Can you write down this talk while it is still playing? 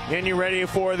Getting you ready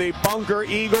for the Bunker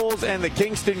Eagles and the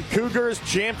Kingston Cougars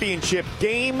championship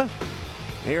game.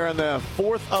 Here on the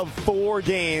fourth of 4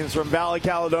 games from Valley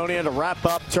Caledonia to wrap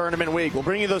up tournament week. We'll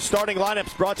bring you those starting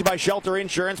lineups brought to you by Shelter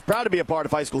Insurance. Proud to be a part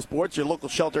of high school sports, your local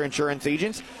Shelter Insurance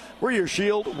agents. We're your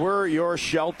shield, we're your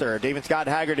shelter. Dave and Scott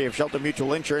Haggerty of Shelter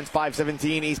Mutual Insurance,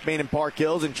 517 East Main and Park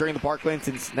Hills, insuring the Parkland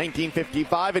since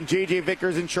 1955. And JJ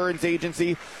Vickers Insurance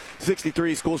Agency,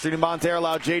 63 School Street in Bonterra.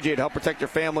 Allow JJ to help protect your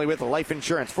family with life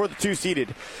insurance. For the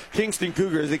 2-seeded Kingston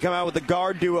Cougars, they come out with the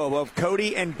guard duo of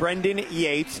Cody and Brendan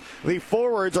Yates. The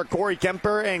forwards are Corey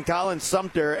Kemper and Colin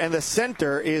Sumter, and the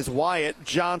center is Wyatt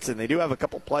Johnson. They do have a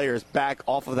couple players back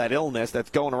off of that illness that's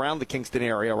going around the Kingston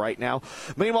area right now.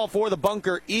 Meanwhile, for the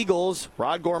Bunker Eagles,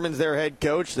 Rod Gorman's their head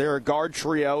coach. Their guard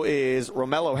trio is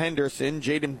Romello Henderson,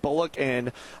 Jaden Bullock,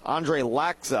 and Andre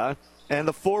Laxa. And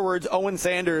the forwards, Owen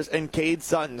Sanders and Cade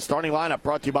Sutton. Starting lineup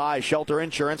brought to you by Shelter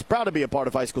Insurance. Proud to be a part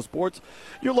of high school sports.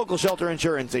 Your local Shelter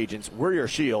Insurance agents. We're your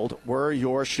shield. We're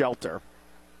your shelter.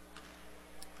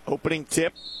 Opening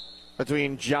tip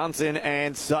between Johnson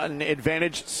and Sutton.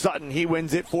 Advantage Sutton. He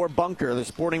wins it for Bunker. They're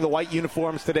sporting the white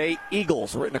uniforms today.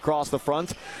 Eagles written across the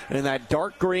front. And in that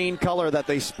dark green color that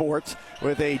they sport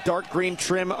with a dark green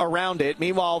trim around it.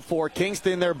 Meanwhile, for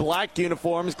Kingston, their black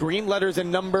uniforms, green letters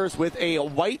and numbers with a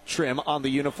white trim on the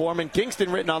uniform. And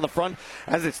Kingston written on the front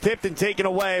as it's tipped and taken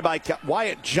away by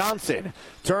Wyatt Johnson.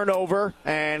 Turnover.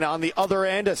 And on the other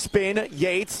end, a spin.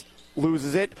 Yates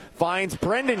loses it, finds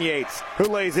Brendan Yates, who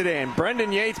lays it in.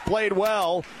 Brendan Yates played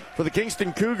well for the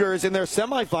Kingston Cougars in their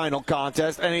semifinal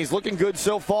contest, and he's looking good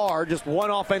so far. Just one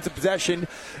offensive possession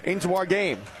into our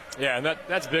game. Yeah, and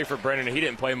that's big for Brendan. He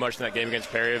didn't play much in that game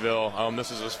against Perryville. This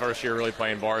is his first year really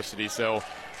playing varsity, so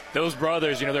those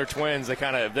brothers, they're twins.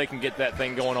 If they can get that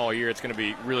thing going all year, it's going to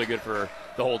be really good for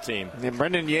the whole team. And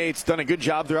Brendan Yates done a good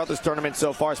job throughout this tournament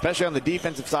so far, especially on the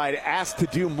defensive side, asked to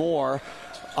do more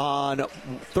on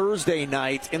Thursday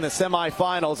night in the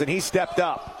semifinals, and he stepped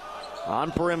up.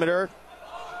 On perimeter,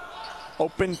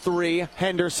 open three,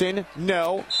 Henderson,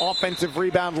 no. Offensive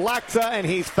rebound, Laxa, and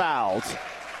he's fouled.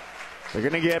 They're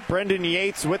going to get Brendan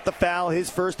Yates with the foul, his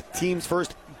first, team's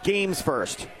first, game's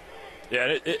first.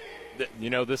 Yeah,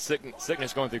 this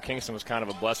sickness going through Kingston was kind of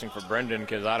a blessing for Brendan,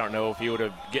 because I don't know if he would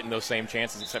have gotten those same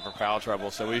chances except for foul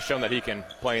trouble. So he's shown that he can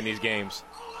play in these games.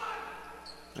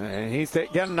 And he's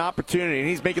getting an opportunity, and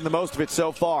he's making the most of it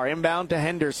so far. Inbound to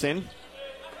Henderson.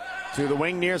 To the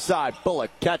wing near side.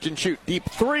 Bullock, catch and shoot. Deep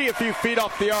three, a few feet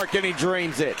off the arc, and he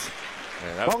drains it.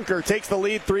 Yeah, Bunker takes the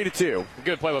lead 3-2.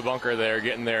 Good play by Bunker there,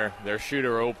 getting their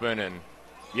shooter open. And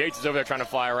Yates is over there trying to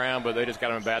fly around, but they just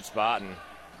got him in a bad spot, and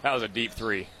that was a deep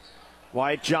three.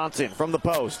 Wyatt Johnson from the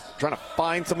post, trying to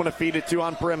find someone to feed it to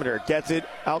on perimeter. Gets it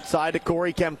outside to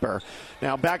Corey Kemper.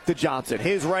 Now back to Johnson.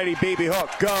 His righty baby hook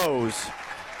goes.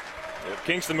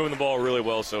 Kingston moving the ball really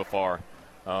well so far.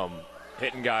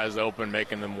 Hitting guys open,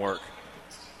 making them work.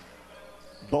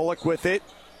 Bullock with it.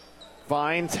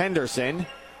 Finds Henderson.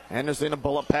 Henderson, a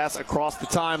bullet pass across the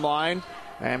timeline.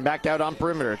 And back out on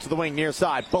perimeter to the wing near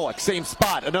side. Bullock, same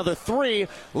spot. Another three.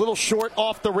 A little short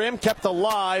off the rim. Kept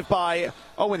alive by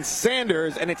Owen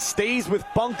Sanders. And it stays with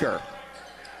Bunker.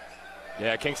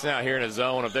 Yeah, Kingston out here in a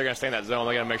zone. If they're going to stay in that zone,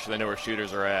 they got to make sure they know where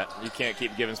shooters are at. You can't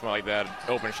keep giving somebody like that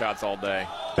open shots all day.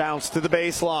 Bounce to the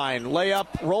baseline. Layup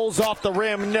rolls off the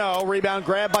rim. No. Rebound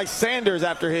grab by Sanders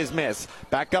after his miss.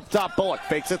 Back up top. Bullock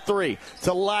fakes a three to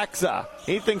Laxa.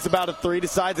 He thinks about a three,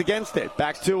 decides against it.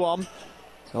 Back to him.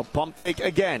 He'll pump fake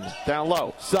again. Down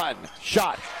low. Sutton.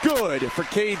 Shot. Good for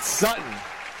Cade Sutton.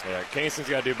 Yeah, Kingston's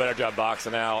got to do a better job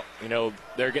boxing out.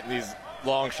 They're getting these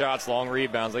long shots, long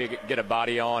rebounds. They get a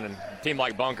body on, and a team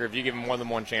like Bunker, if you give them more than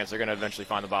one chance, they're going to eventually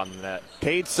find the bottom of the net.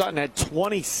 Cade Sutton had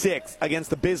 26 against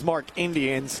the Bismarck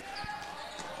Indians.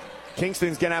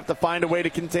 Kingston's going to have to find a way to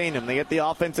contain him. They get the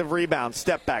offensive rebound.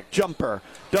 Step back. Jumper.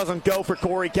 Doesn't go for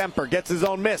Corey Kemper. Gets his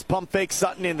own miss. Pump fake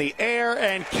Sutton in the air,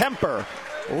 and Kemper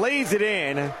lays it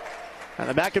in. And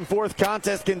the back and forth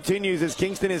contest continues as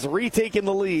Kingston is retaking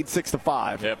the lead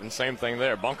 6-5. Yep, and same thing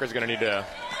there. Bunker's going to need to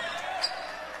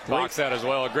box out as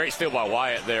well. A great steal by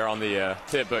Wyatt there on the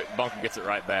tip, but Bunker gets it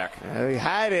right back. He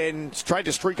had it and tried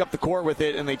to streak up the court with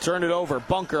it, and they turned it over.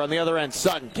 Bunker on the other end.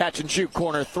 Sutton, catch and shoot,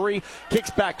 corner three.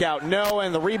 Kicks back out, no,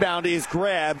 and the rebound is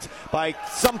grabbed by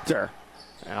Sumter.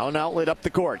 Now an outlet up the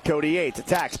court. Cody Yates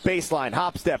attacks, baseline,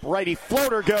 hop step, righty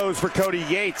floater goes for Cody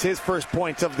Yates, his first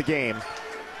points of the game.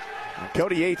 And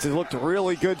Cody Yates has looked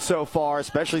really good so far,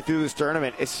 especially through this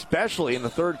tournament, especially in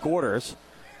the third quarters.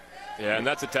 Yeah, and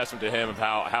that's a testament to him of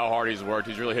how hard he's worked.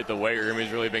 He's really hit the weight room. He's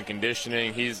really been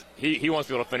conditioning. He wants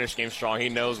to be able to finish games strong. He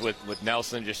knows with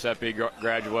Nelson, Giuseppe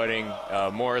graduating,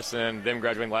 Morrison, them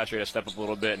graduating last year, to step up a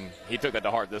little bit, and he took that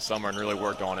to heart this summer and really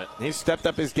worked on it. He's stepped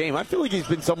up his game. I feel like he's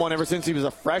been someone ever since he was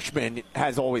a freshman,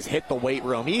 has always hit the weight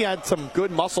room. He had some good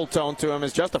muscle tone to him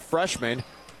as just a freshman,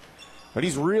 but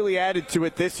he's really added to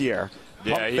it this year.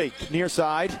 Yeah, Pump fake near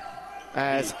side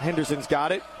as Henderson's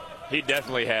got it. He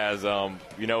definitely has.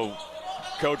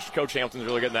 Coach Hamilton's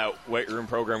really getting that weight room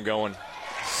program going.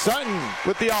 Sutton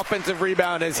with the offensive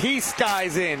rebound as he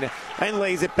skies in and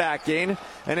lays it back in.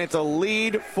 And it's a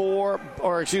lead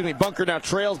Bunker now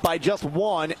trails by just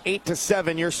one,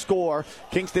 8-7 your score.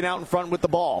 Kingston out in front with the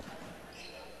ball.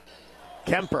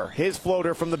 Kemper, his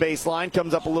floater from the baseline,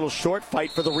 comes up a little short.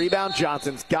 Fight for the rebound.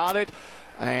 Johnson's got it.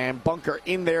 And Bunker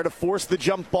in there to force the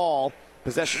jump ball.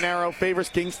 Possession arrow favors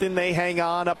Kingston. They hang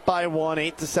on up by one,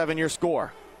 8-7 your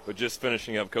score. But just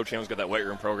finishing up, Coach Ham's got that weight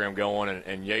room program going,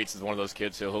 and Yates is one of those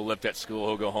kids who'll lift at school,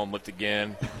 he'll go home, lift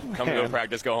again. Come to go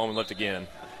practice, go home and lift again.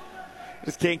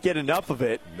 Just can't get enough of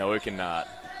it. No, he cannot.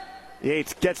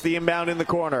 Yates gets the inbound in the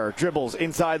corner, dribbles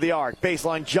inside the arc.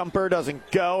 Baseline jumper doesn't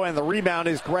go, and the rebound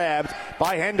is grabbed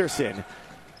by Henderson.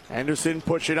 Henderson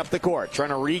pushing up the court, trying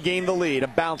to regain the lead. A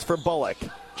bounce for Bullock.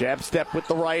 Jab step with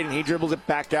the right, and he dribbles it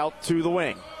back out to the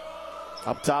wing.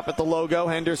 Up top at the logo,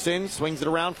 Henderson swings it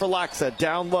around for Laxa.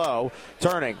 Down low,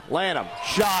 turning, Lanham,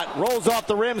 shot, rolls off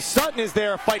the rim. Sutton is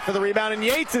there, a fight for the rebound, and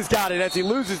Yates has got it as he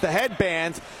loses the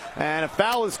headband, and a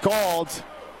foul is called.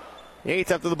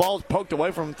 Yates, after the ball is poked away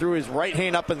from him, threw his right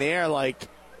hand up in the air like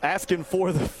asking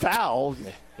for the foul.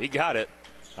 He got it.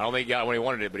 I don't think he got it when he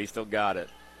wanted it, but he still got it.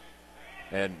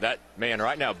 And that, man,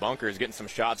 right now Bunker is getting some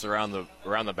shots around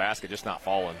the basket, just not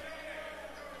falling.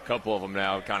 A couple of them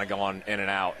now kind of going in and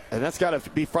out. And that's got to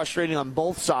be frustrating on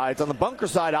both sides. On the Bunker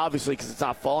side, obviously, because it's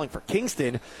not falling for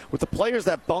Kingston. With the players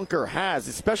that Bunker has,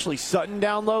 especially Sutton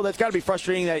down low, that's got to be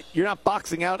frustrating that you're not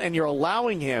boxing out and you're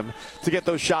allowing him to get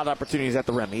those shot opportunities at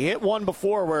the rim. He hit one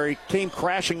before where he came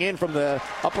crashing in from the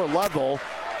upper level.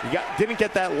 Didn't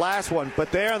get that last one,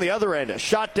 but there on the other end, a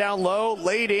shot down low,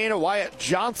 laid in, Wyatt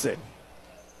Johnson.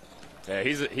 Yeah,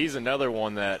 he's another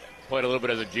one that played a little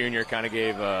bit as a junior, kind of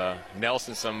gave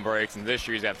Nelson some breaks, and this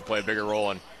year he's got to play a bigger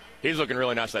role, and he's looking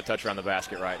really nice with that touch around the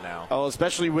basket right now. Oh,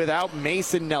 especially without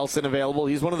Mason Nelson available.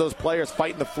 He's one of those players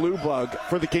fighting the flu bug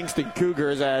for the Kingston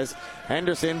Cougars as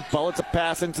Henderson bullets a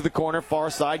pass into the corner, far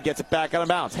side, gets it back out of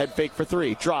bounds. Head fake for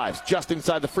three, drives just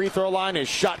inside the free throw line. His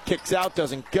shot kicks out,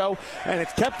 doesn't go, and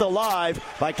it's kept alive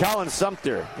by Colin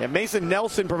Sumter. And Mason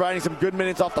Nelson providing some good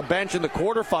minutes off the bench in the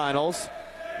quarterfinals,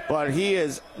 but he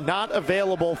is not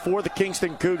available for the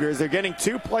Kingston Cougars. They're getting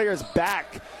two players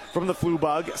back from the flu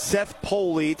bug. Seth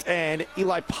Polite and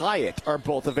Eli Pyatt are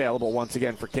both available once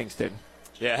again for Kingston.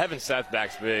 Yeah, having Seth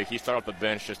back's big. He started off the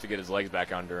bench just to get his legs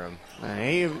back under him.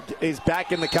 He is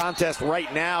back in the contest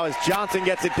right now as Johnson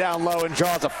gets it down low and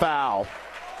draws a foul.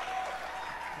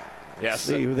 Yes.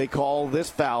 See who they call this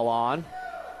foul on.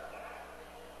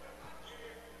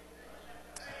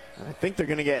 I think they're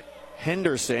going to get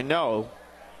Henderson. No.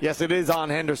 Yes, it is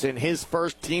on Henderson. His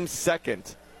first, team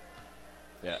second.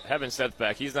 Yeah, having Seth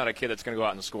back, he's not a kid that's going to go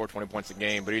out and score 20 points a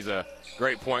game, but he's a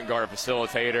great point guard, a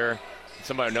facilitator,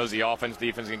 somebody who knows the offense,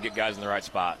 defense, and can get guys in the right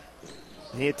spot.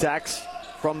 He attacks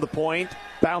from the point.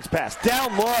 Bounce pass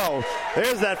down low.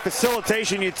 There's that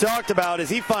facilitation you talked about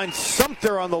as he finds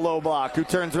Sumter on the low block, who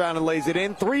turns around and lays it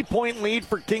in. 3-point lead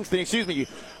for Kingston.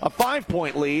 A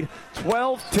 5-point lead.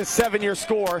 12-7 your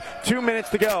score. 2 minutes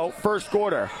to go, first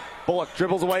quarter. Bullock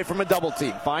dribbles away from a double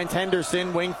team. Finds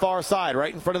Henderson, wing far side,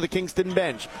 right in front of the Kingston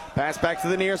bench. Pass back to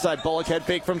the near side. Bullock head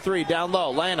fake from three, down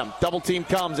low. Lanham, double team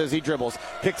comes as he dribbles.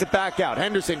 Kicks it back out.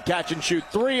 Henderson catch and shoot.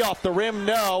 Three off the rim,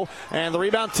 no. And the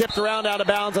rebound tipped around out of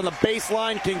bounds on the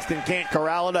baseline. Kingston can't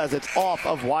corral it as it's off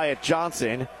of Wyatt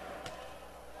Johnson.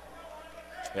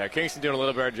 Yeah, Kingston doing a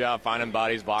little better job finding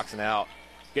bodies, boxing out,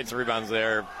 getting some rebounds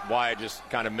there. Wyatt just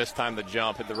kind of mistimed the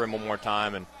jump, hit the rim one more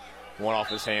time, and one off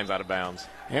his hands out of bounds.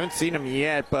 Haven't seen him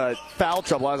yet, but foul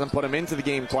trouble hasn't put him into the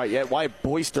game quite yet. Wyatt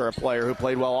Boyster, a player who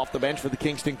played well off the bench for the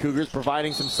Kingston Cougars,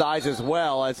 providing some size as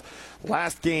well. As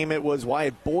last game, it was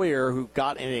Wyatt Boyer who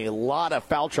got in a lot of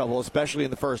foul trouble, especially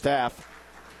in the first half.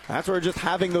 That's where just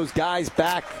having those guys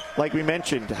back, like we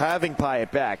mentioned, having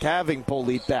Pyatt back, having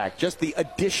Polite back, just the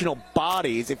additional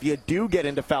bodies, if you do get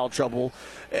into foul trouble,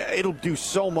 it'll do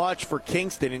so much for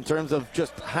Kingston in terms of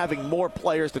just having more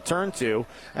players to turn to.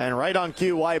 And right on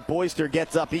cue, Wyatt Boyster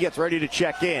gets up. He gets ready to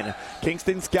check in.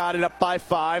 Kingston's got it up by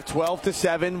 5,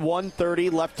 12-7,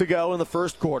 1:30 left to go in the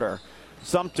first quarter.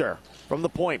 Sumter from the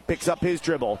point, picks up his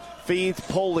dribble, feeds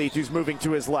Polite, who's moving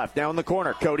to his left. Now in the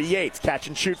corner, Cody Yates, catch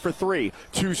and shoot for three.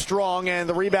 Too strong, and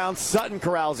the rebound, Sutton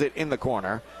corrals it in the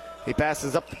corner. He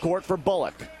passes up the court for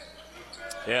Bullock.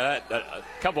 Yeah, a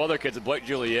couple other kids, Blake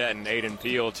Juliet and Aiden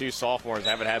Peel, two sophomores,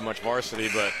 haven't had much varsity,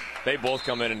 but they both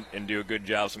come in and do a good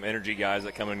job. Some energy guys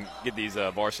that come and give these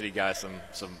varsity guys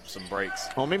some breaks.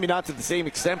 Well, maybe not to the same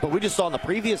extent, but we just saw in the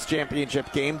previous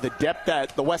championship game the depth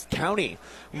that the West County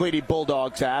Lady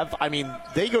Bulldogs have. I mean,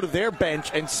 they go to their bench,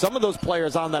 and some of those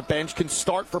players on that bench can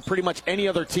start for pretty much any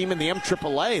other team in the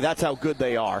MAAA. That's how good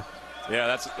they are. Yeah,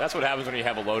 that's what happens when you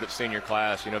have a loaded senior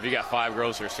class. You know, if you got 5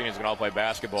 girls who are seniors and all play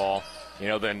basketball, you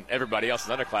know, then everybody else in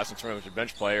the other class is pretty much a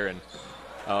bench player, and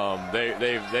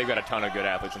they've got a ton of good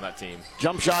athletes on that team.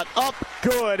 Jump shot up,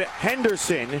 good.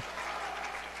 Henderson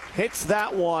hits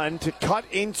that one to cut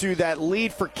into that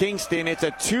lead for Kingston. It's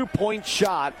a 2-point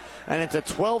shot, and it's a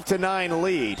 12-9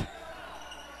 lead.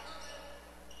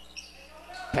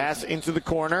 Pass into the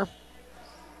corner.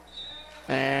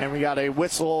 And we got a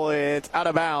whistle. It's out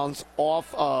of bounds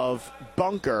off of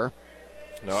Bunker.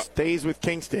 No. Stays with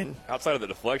Kingston. Outside of the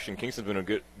deflection, Kingston's been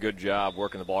a good job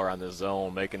working the ball around the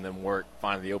zone, making them work,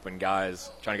 finding the open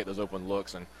guys, trying to get those open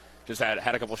looks, and just had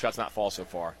a couple shots not fall so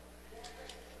far.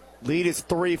 Lead is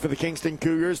 3 for the Kingston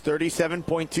Cougars.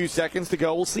 37.2 seconds to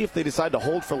go. We'll see if they decide to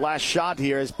hold for last shot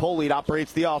here as Polite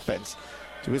operates the offense.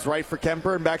 To his right for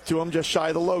Kemper and back to him just shy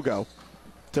of the logo.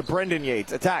 To Brendan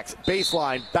Yates. Attacks.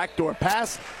 Baseline. Backdoor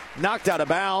pass. Knocked out of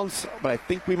bounds. But I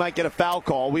think we might get a foul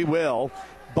call. We will.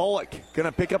 Bullock going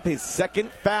to pick up his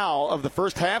second foul of the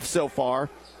first half so far.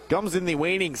 Comes in the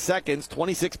waning seconds.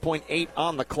 26.8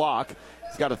 on the clock.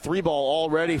 He's got a 3-ball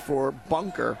already for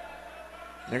Bunker.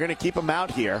 They're going to keep him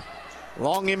out here.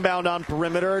 Long inbound on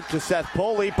perimeter to Seth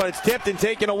Polite, but it's tipped and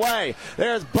taken away.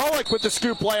 There's Bullock with the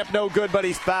scoop layup. No good, but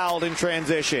he's fouled in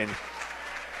transition.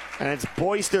 And it's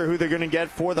Boyster who they're going to get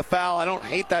for the foul. I don't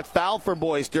hate that foul for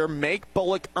Boyster. Make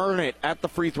Bullock earn it at the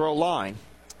free throw line.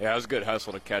 Yeah, it was a good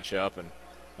hustle to catch up and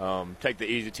take the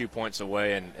easy 2 points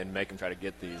away and make him try to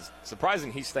get these.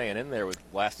 Surprising he's staying in there with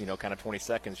last, kind of 20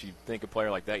 seconds. You'd think a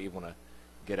player like that, you'd want to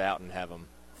get out and have him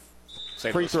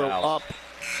save free throw fouls. Up.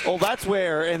 Well, that's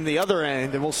where in the other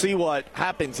end, and we'll see what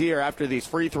happens here after these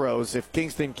free throws, if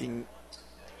Kingston can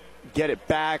get it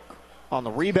back on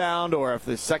the rebound, or if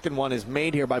the second one is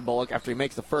made here by Bullock after he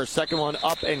makes the first. Second one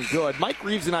up and good. Mike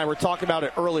Reeves and I were talking about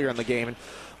it earlier in the game, and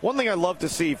one thing I love to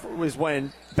see is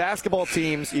when basketball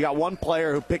teams, you got one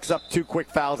player who picks up 2 quick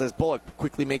fouls as Bullock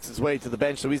quickly makes his way to the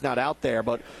bench, so he's not out there.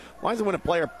 But why is it when a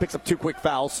player picks up 2 quick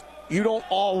fouls, you don't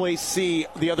always see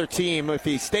the other team, if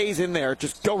he stays in there,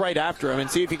 just go right after him and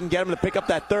see if you can get him to pick up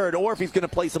that third, or if he's going to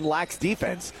play some lax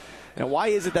defense. And why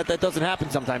is it that doesn't happen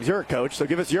sometimes? You're a coach, so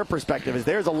give us your perspective. As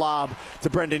there's a lob to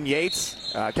Brendan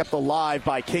Yates, kept alive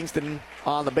by Kingston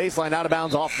on the baseline, out of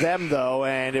bounds off them, though,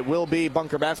 and it will be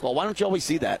Bunker basketball. Why don't you always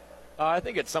see that? I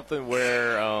think it's something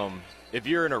where if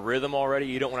you're in a rhythm already,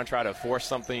 you don't want to try to force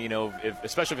something,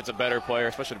 especially if it's a better player,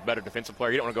 especially a better defensive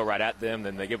player. You don't want to go right at them,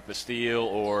 then they give up a steal,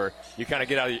 or you kind of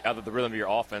get out of the rhythm of your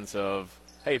offense of,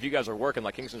 hey, if you guys are working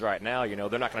like Kingston's right now,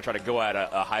 they're not going to try to go at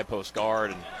a high post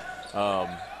guard and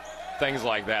things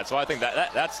like that. So I think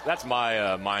that's my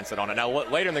mindset on it. Now,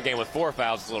 later in the game with 4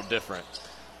 fouls, it's a little different.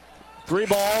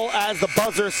 3-ball as the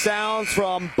buzzer sounds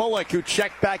from Bullock, who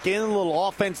checked back in. A little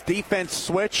offense-defense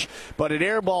switch, but it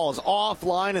airballs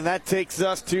offline, and that takes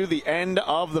us to the end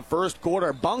of the first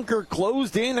quarter. Bunker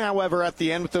closed in, however, at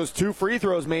the end with those 2 free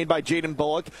throws made by Jaden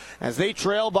Bullock as they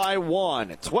trail by 1.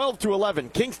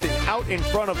 12-11, Kingston out in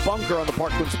front of Bunker on the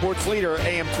Parkland Sports Leader,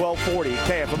 AM 1240,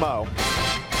 KFMO.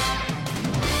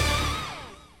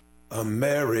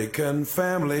 American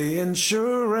Family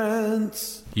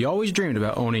Insurance. You always dreamed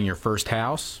about owning your first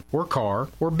house, or car,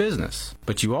 or business,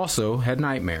 but you also had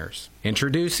nightmares.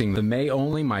 Introducing the May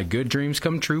Only My Good Dreams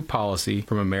Come True policy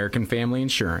from American Family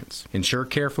Insurance. Insure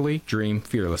carefully, dream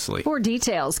fearlessly. For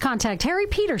details, contact Harry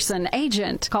Peterson,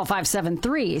 agent. Call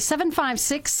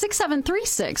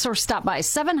 573-756-6736 or stop by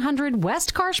 700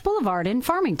 West Karsh Boulevard in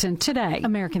Farmington today.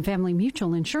 American Family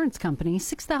Mutual Insurance Company,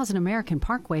 6000 American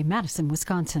Parkway, Madison,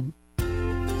 Wisconsin.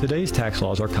 Today's tax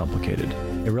laws are complicated.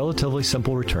 A relatively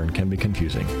simple return can be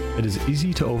confusing. It is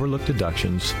easy to overlook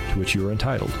deductions to which you are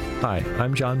entitled. Hi,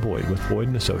 I'm John Boyd with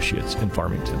Boyd & Associates in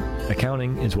Farmington.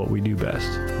 Accounting is what we do best.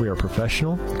 We are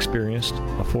professional, experienced,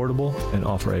 affordable, and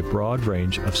offer a broad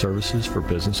range of services for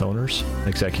business owners,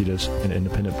 executives, and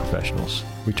independent professionals.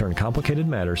 We turn complicated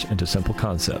matters into simple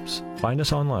concepts. Find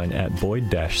us online at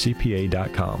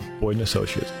boyd-cpa.com. Boyd &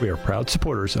 Associates. We are proud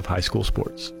supporters of high school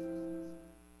sports.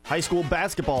 High school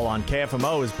basketball on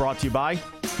KFMO is brought to you by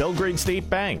with Belgrade State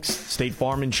Banks, State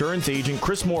Farm Insurance Agent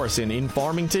Chris Morrison in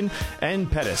Farmington,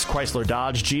 and Pettis Chrysler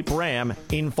Dodge Jeep Ram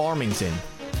in Farmington.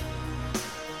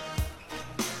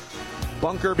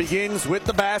 Bunker begins with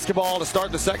the basketball to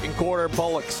start the second quarter.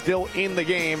 Bullock still in the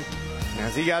game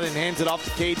as he got it and hands it off to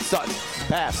Cade Sutton.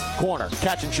 Pass, corner,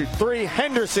 catch and shoot three.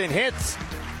 Henderson hits.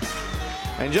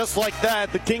 And just like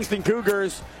that, the Kingston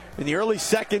Cougars in the early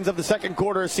seconds of the second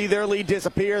quarter see their lead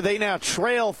disappear. They now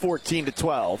trail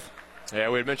 14-12. Yeah,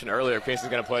 we had mentioned earlier Kingston's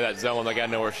going to play that zone. They got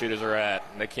to know where shooters are at,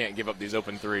 and they can't give up these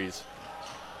open threes.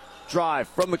 Drive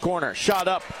from the corner, shot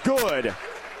up, good.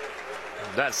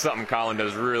 That's something Colin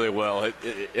does really well.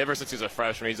 Ever since he's a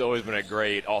freshman, he's always been a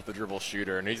great off-the-dribble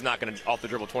shooter. And he's not going to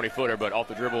off-the-dribble 20-footer, but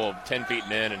off-the-dribble 10 feet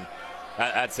and in, and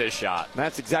that's his shot.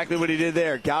 That's exactly what he did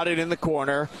there. Got it in the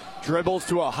corner, dribbles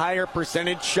to a higher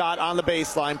percentage shot on the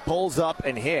baseline, pulls up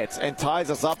and hits, and ties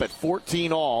us up at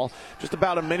 14 all. Just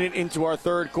about a minute into our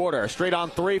third quarter. Straight on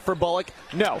three for Bullock.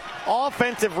 No.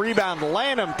 Offensive rebound.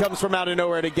 Lanham comes from out of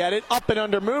nowhere to get it. Up and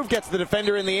under move, gets the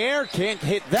defender in the air. Can't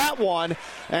hit that one.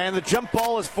 And the jump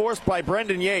ball is forced by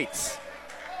Brendan Yates.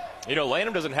 You know,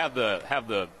 Lanham doesn't have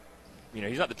the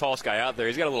he's not the tallest guy out there.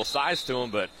 He's got a little size to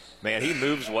him, but, man, he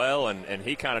moves well, and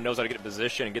he kind of knows how to get in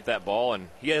position and get that ball. And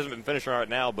he hasn't been finishing right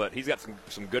now, but he's got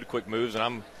some good quick moves,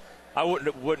 and I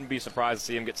wouldn't be surprised to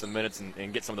see him get some minutes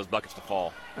and get some of those buckets to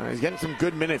fall. He's getting some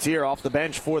good minutes here off the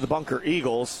bench for the Bunker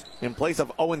Eagles in place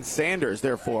of Owen Sanders,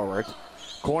 their forward.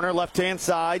 Corner left-hand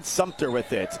side, Sumter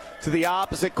with it. To the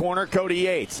opposite corner, Cody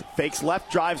Yates. Fakes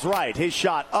left, drives right. His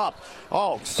shot up.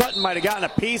 Oh, Sutton might have gotten a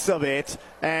piece of it.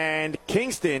 And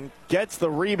Kingston gets the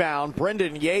rebound.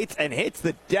 Brendan Yates and hits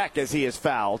the deck as he is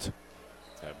fouled.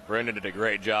 Brendan did a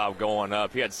great job going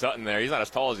up. He had Sutton there. He's not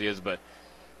as tall as he is, but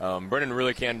Brendan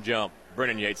really can jump.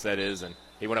 Brendan Yates, that is. And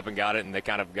he went up and got it, and they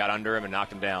kind of got under him and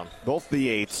knocked him down. Both the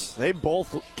Yates, they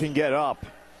both can get up.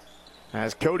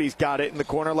 As Cody's got it in the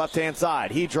corner left-hand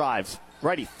side. He drives.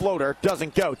 Righty floater.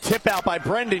 Doesn't go. Tip out by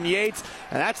Brendan Yates.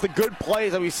 And that's the good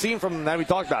plays that we've seen from him that we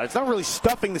talked about. It's not really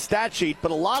stuffing the stat sheet,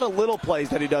 but a lot of little plays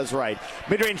that he does right.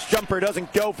 Mid-range jumper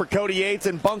doesn't go for Cody Yates,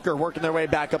 and Bunker working their way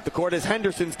back up the court as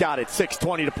Henderson's got it.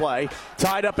 6:20 to play.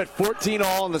 Tied up at 14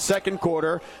 all in the second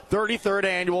quarter. 33rd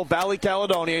annual Valley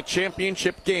Caledonia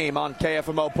championship game on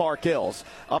KFMO Park Hills.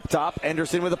 Up top,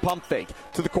 Henderson with a pump fake.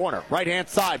 To the corner. Right-hand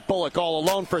side. Bullock all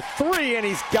alone for three, and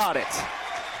he's got it.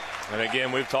 And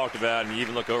again, we've talked about, and you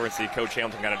even look over and see Coach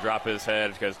Hamilton kind of drop his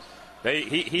head because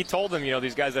he told them,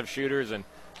 these guys have shooters, and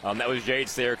that was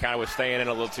Yates there kind of was staying in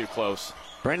a little too close.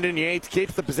 Brendan Yates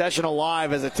keeps the possession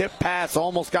alive as a tip pass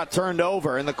almost got turned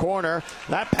over in the corner.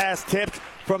 That pass tipped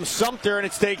from Sumter, and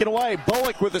it's taken away.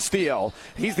 Bullock with a steal.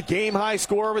 He's the game-high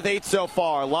scorer with 8 so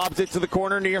far. Lobs it to the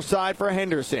corner near side for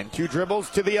Henderson. 2 dribbles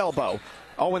to the elbow.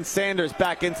 Owen Sanders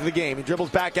back into the game. He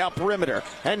dribbles back out perimeter.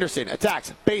 Henderson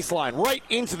attacks baseline right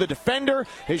into the defender.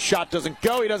 His shot doesn't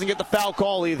go. He doesn't get the foul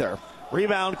call either.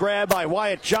 Rebound grab by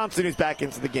Wyatt Johnson, who's back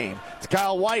into the game. It's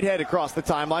Kyle Whitehead across the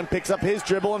timeline, picks up his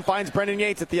dribble and finds Brendan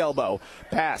Yates at the elbow.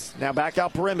 Pass, now back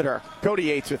out perimeter. Cody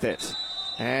Yates with it.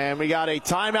 And we got a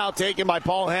timeout taken by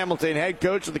Paul Hamilton, head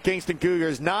coach of the Kingston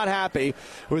Cougars, not happy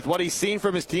with what he's seen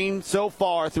from his team so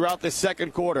far throughout this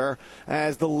second quarter,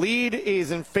 as the lead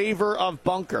is in favor of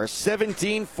Bunker.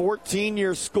 17-14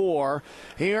 your score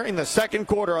here in the second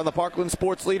quarter on the Parkland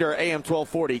Sports Leader, AM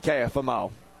 1240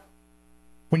 KFMO.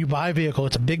 When you buy a vehicle,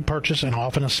 it's a big purchase and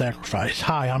often a sacrifice.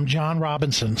 Hi, I'm John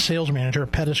Robinson, sales manager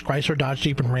at Pettis Chrysler Dodge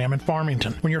Jeep and Ram in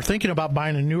Farmington. When you're thinking about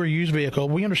buying a new or used vehicle,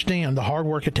 we understand the hard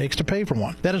work it takes to pay for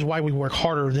one. That is why we work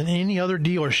harder than any other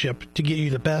dealership to get you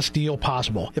the best deal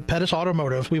possible. At Pettis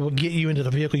Automotive, we will get you into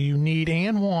the vehicle you need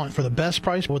and want for the best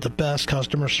price with the best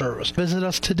customer service. Visit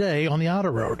us today on the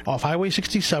Outer Road off Highway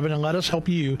 67 and let us help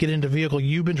you get into the vehicle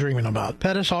you've been dreaming about.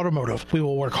 Pettis Automotive, we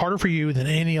will work harder for you than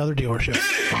any other dealership.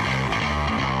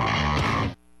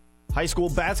 High school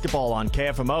basketball on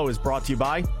KFMO is brought to you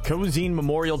by Cozine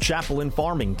Memorial Chapel in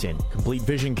Farmington, Complete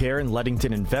Vision Care in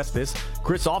Leadington and Festus,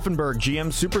 Chris Offenberg GM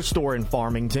Superstore in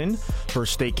Farmington,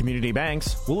 First State Community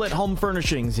Banks, Willett Home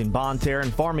Furnishings in Bonne Terre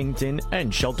and Farmington,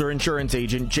 and Shelter Insurance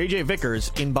Agent JJ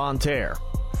Vickers in Bonne Terre.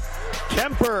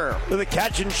 Kemper with a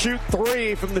catch-and-shoot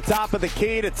 3 from the top of the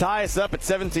key to tie us up at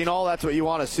 17 all. That's what you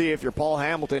want to see if you're Paul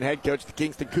Hamilton, head coach of the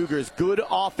Kingston Cougars. Good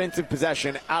offensive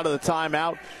possession out of the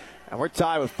timeout. And we're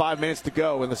tied with 5 minutes to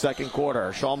go in the second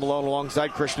quarter. Sean Malone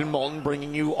alongside Christian Moulton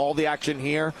bringing you all the action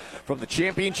here from the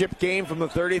championship game from the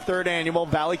 33rd annual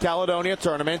Valley Caledonia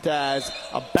tournament as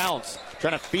a bounce.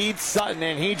 Trying to feed Sutton,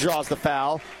 and he draws the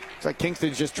foul. Looks like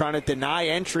Kingston's just trying to deny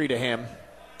entry to him.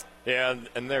 Yeah,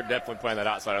 and they're definitely playing that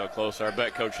outside a little closer. I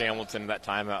bet Coach Hamilton in that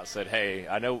timeout said, hey,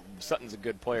 I know Sutton's a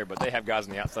good player, but they have guys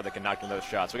on the outside that can knock in those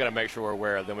shots. We got to make sure we're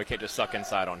aware of them. We can't just suck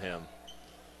inside on him.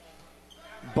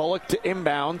 Bullock to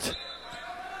inbound.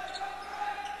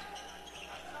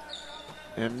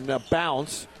 And a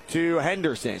bounce to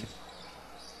Henderson.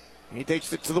 He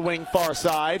takes it to the wing far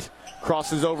side,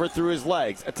 crosses over through his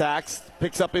legs, attacks,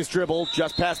 picks up his dribble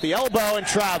just past the elbow and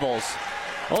travels.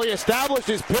 Well, he established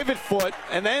his pivot foot,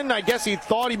 and then I guess he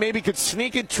thought he maybe could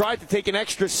sneak it, tried to take an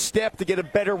extra step to get a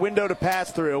better window to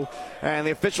pass through, and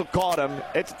the official caught him.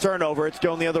 It's a turnover. It's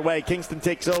going the other way. Kingston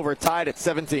takes over, tied at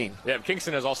 17. Yeah,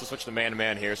 Kingston has also switched to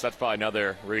man-to-man here, so that's probably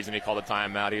another reason he called a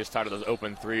timeout. He was tired of those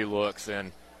open three looks,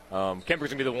 and Kemper's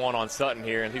going to be the one on Sutton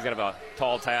here, and he's going to have a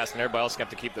tall task, and everybody else is going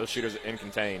to have to keep those shooters in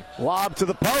contain. Lob to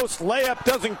the post. Layup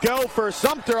doesn't go for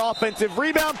Sumter. Offensive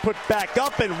rebound put back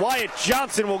up, and Wyatt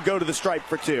Johnson will go to the stripe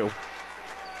for two.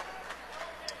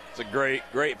 It's a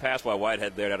great pass by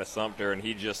Whitehead there out of Sumter, and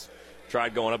he just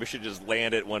tried going up. He should just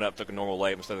land it, went up, took a normal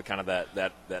layup instead of kind of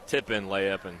that tip-in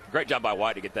layup. And great job by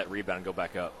White to get that rebound and go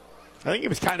back up. I think he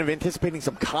was kind of anticipating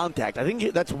some contact. I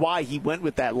think that's why he went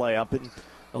with that layup. And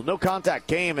well, no contact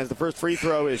came as the first free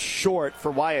throw is short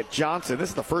for Wyatt Johnson. This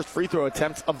is the first free throw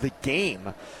attempt of the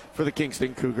game for the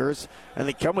Kingston Cougars. And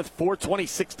they come with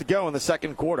 4:26 to go in the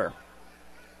second quarter.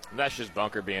 And that's just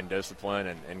Bunker being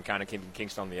disciplined and kind of keeping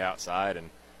Kingston on the outside. And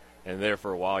there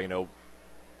for a while,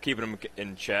 keeping him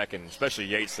in check, and especially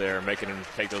Yates there, making him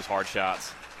take those hard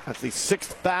shots. That's the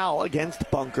sixth foul against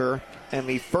Bunker, and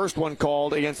the first one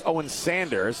called against Owen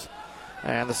Sanders.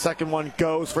 And the second one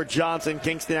goes for Johnson.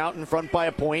 Kingston out in front by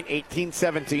a point,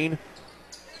 18-17.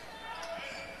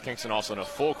 Kingston also in a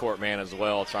full court man as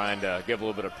well, trying to give a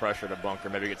little bit of pressure to Bunker,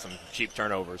 maybe get some cheap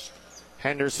turnovers.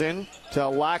 Henderson to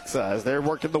Laxa as they're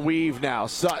working the weave now.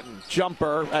 Sutton,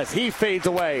 jumper as he fades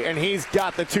away, and he's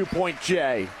got the 2-point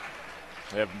J.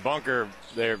 Yeah, Bunker,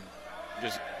 they're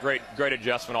just great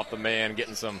adjustment off the man,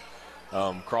 getting some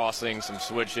crossing, some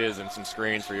switches, and some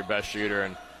screens for your best shooter.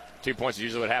 And 2 points is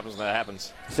usually what happens when that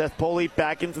happens. Seth Polite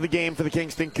back into the game for the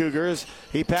Kingston Cougars.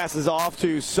 He passes off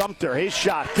to Sumter. His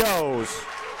shot goes.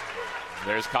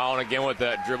 There's Colin again with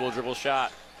that dribble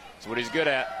shot. That's what he's good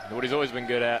at, what he's always been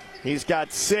good at. He's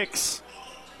got 6,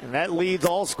 and that leads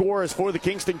all scorers for the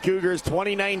Kingston Cougars,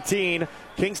 2019.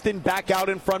 Kingston back out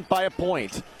in front by a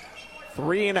point.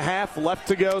 3.5 left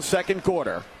to go, second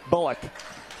quarter. Bullock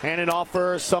handing off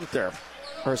for Sumter.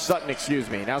 Or Sutton, excuse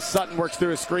me. Now Sutton works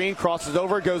through a screen, crosses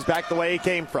over, goes back the way he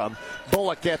came from.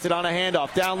 Bullock gets it on a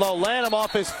handoff. Down low, Lanham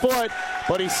off his foot,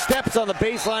 but he steps on the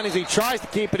baseline as he tries to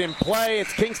keep it in play.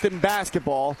 It's Kingston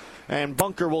basketball, and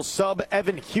Bunker will sub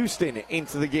Evan Houston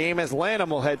into the game as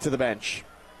Lanham will head to the bench.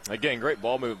 Again, great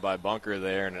ball move by Bunker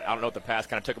there, and I don't know if the pass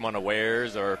kind of took him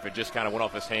unawares or if it just kind of went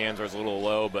off his hands or was a little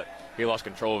low, but he lost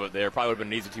control of it there. Probably would have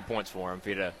been an easy 2 points for him if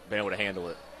he'd have been able to handle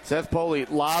it. Seth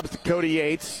Polite lobs to Cody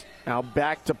Yates. Now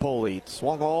back to Polite.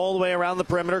 Swung all the way around the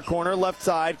perimeter, corner left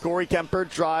side. Corey Kemper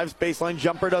drives, baseline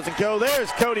jumper doesn't go.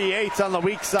 There's Cody Yates on the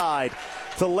weak side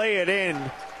to lay it in.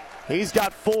 He's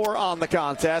got 4 on the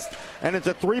contest, and it's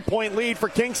a 3-point lead for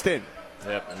Kingston.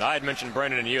 Yep, and I had mentioned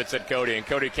Brendan and you had said Cody, and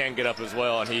Cody can get up as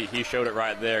well, and he showed it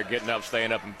right there, getting up,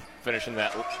 staying up, and finishing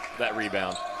that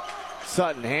rebound.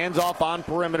 Sutton hands off on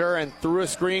perimeter, and through a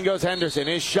screen goes Henderson.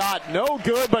 His shot no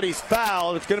good, but he's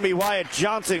fouled. It's going to be Wyatt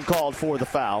Johnson called for the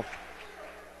foul.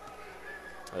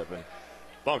 Yep, and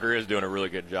Bunker is doing a really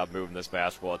good job moving this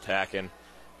basketball, attacking.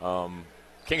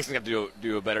 Kingston have to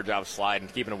do a better job sliding,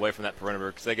 keeping away from that perimeter,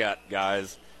 because they got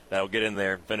guys that'll get in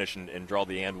there and finish and draw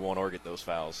the and one or get those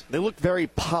fouls. They look very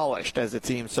polished as a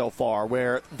team so far,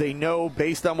 where they know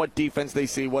based on what defense they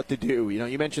see what to do.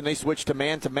 You mentioned they switched to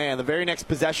man-to-man. The very next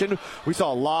possession, we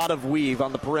saw a lot of weave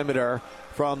on the perimeter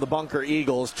from the Bunker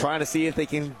Eagles, trying to see if they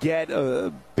can get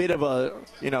a bit of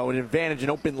an advantage, an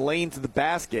open lane to the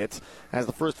basket, as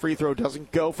the first free throw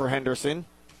doesn't go for Henderson.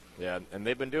 Yeah, and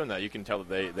they've been doing that. You can tell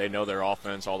that they know their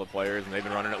offense, all the players, and they've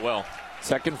been running it well.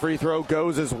 Second free throw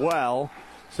goes as well.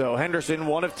 So Henderson,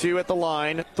 1 of 2 at the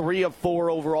line, 3 of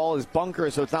 4 overall is Bunker,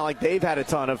 so it's not like they've had a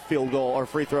ton of field goal or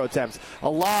free throw attempts. A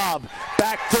lob,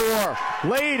 backdoor,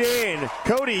 laid in.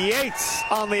 Cody Yates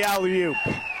on the alley-oop.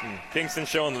 Kingston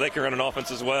showing that they can run an offense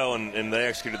as well, and they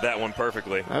executed that one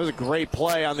perfectly. That was a great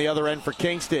play on the other end for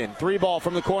Kingston. 3 ball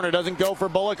from the corner, doesn't go for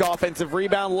Bullock. Offensive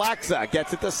rebound, Laxa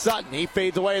gets it to Sutton. He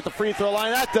fades away at the free throw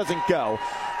line. That doesn't go.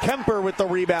 Kemper with the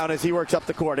rebound as he works up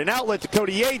the court. An outlet to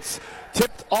Cody Yates,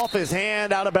 tipped off his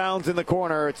hand, out of bounds in the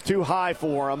corner. It's too high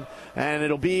for him, and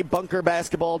it'll be Bunker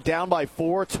basketball down by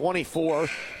 4,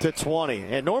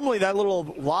 24-20. And normally that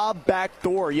little lob back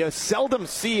door, you seldom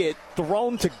see it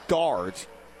thrown to guards.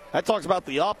 That talks about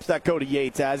the ups that Cody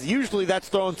Yates has. Usually that's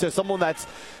thrown to someone that's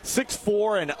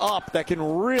 6'4" and up that can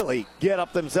really get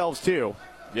up themselves too.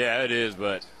 Yeah, it is,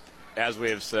 but as we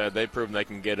have said, they've proven they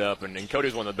can get up, and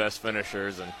Cody's one of the best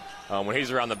finishers, and when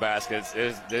he's around the basket,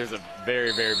 there's a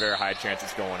very, very, very high chance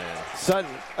it's going in.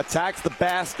 Sutton attacks the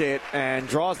basket and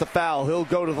draws the foul. He'll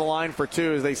go to the line for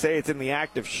two. As they say, it's in the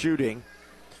act of shooting.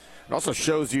 It also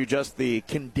shows you just the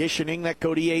conditioning that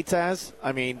Cody Yates has.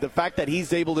 I mean, the fact that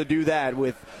he's able to do that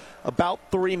with about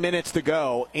 3 minutes to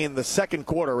go in the second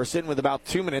quarter. We're sitting with about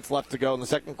 2 minutes left to go in the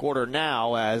second quarter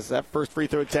now, as that first free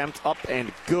throw attempt up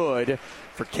and good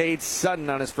for Cade Sutton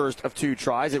on his first of 2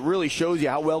 tries. It really shows you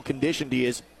how well conditioned he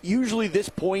is. Usually this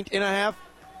point and a half,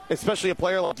 especially a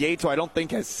player like Yates, who I don't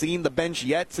think has seen the bench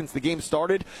yet since the game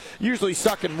started, usually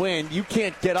suck and win. You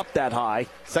can't get up that high.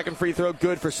 Second free throw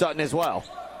good for Sutton as well.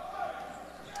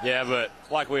 Yeah, but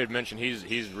like we had mentioned,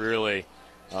 he's really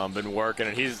been working,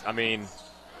 and his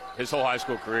whole high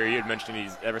school career, you had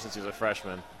mentioned ever since he was a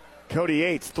freshman. Cody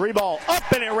Yates, 3-ball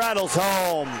up, and it rattles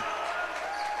home.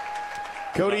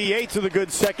 Cody Yates with a good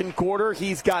second quarter.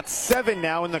 He's got 7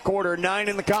 now in the quarter, 9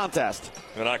 in the contest.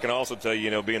 And I can also tell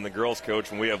you, being the girls' coach,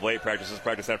 when we have late practice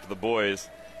after the boys,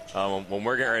 when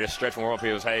we're getting ready to stretch warm up, he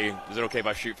goes, "Hey, is it okay if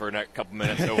I shoot for a couple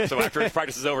minutes?" So after his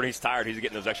practice is over and he's tired, he's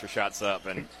getting those extra shots up,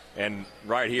 and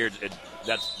right here,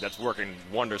 that's working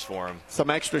wonders for him. Some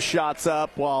extra shots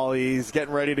up while he's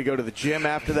getting ready to go to the gym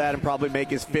after that, and probably make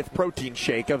his 5th protein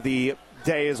shake of the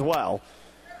day as well.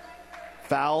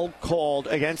 Foul called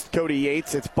against Cody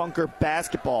Yates. It's bunker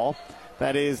basketball.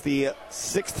 That is the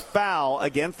 6th foul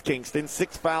against Kingston.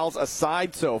 6 fouls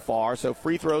aside so far, so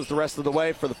free throws the rest of the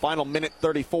way for the final minute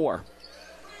 34.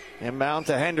 Inbound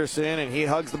to Henderson, and he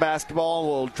hugs the basketball and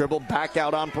will dribble back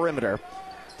out on perimeter.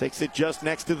 Takes it just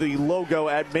next to the logo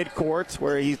at midcourt,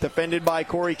 where he's defended by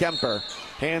Corey Kemper.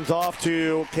 Hands off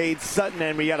to Cade Sutton,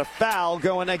 and we got a foul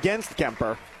going against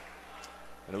Kemper.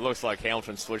 And it looks like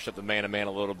Hamilton switched up the man-to-man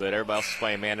a little bit. Everybody else is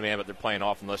playing man-to-man, but they're playing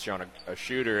off unless you're on a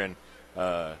shooter, and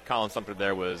Colin Sumter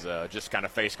there was just kind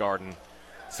of face guarding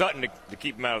Sutton to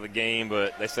keep him out of the game,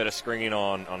 but they set a screen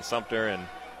on Sumter, and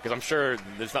because I'm sure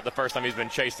it's not the first time he's been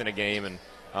chased in a game, and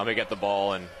he got the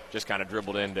ball and just kind of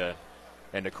dribbled into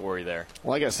Corey there.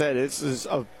 Like I said, this is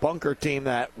a bunker team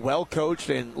that well coached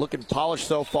and looking polished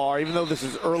so far. Even though this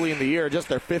is early in the year, just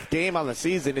their 5th game on the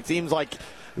season, it seems like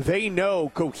they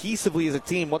know cohesively as a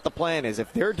team what the plan is.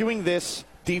 If they're doing this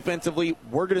defensively,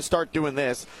 we're going to start doing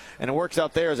this. And it works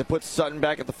out there as it puts Sutton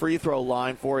back at the free throw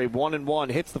line for a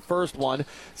 1-and-1. Hits the first one.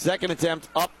 Second attempt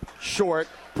up short.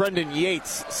 Brendan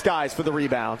Yates skies for the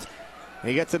rebound.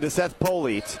 He gets it to Seth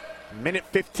Polite. Minute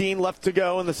 15 left to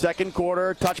go in the second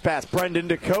quarter. Touch pass, Brendan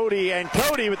to Cody, and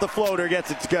Cody with the floater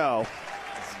gets it to go.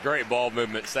 It's a great ball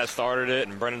movement. Seth started it,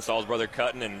 and Brendan saw his brother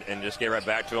cutting and just gave right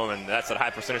back to him, and that's a high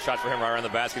percentage shot for him right around the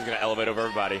basket. He's going to elevate over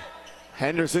everybody.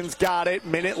 Henderson's got it.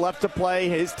 Minute left to play.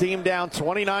 His team down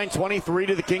 29-23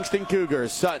 to the Kingston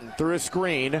Cougars. Sutton through a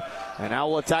screen, and now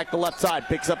will attack the left side.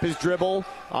 Picks up his dribble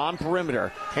on perimeter.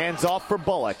 Hands off for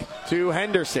Bullock to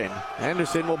Henderson.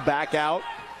 Henderson will back out.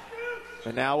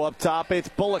 And now up top, it's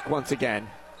Bullock once again.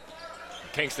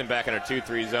 Kingston back in a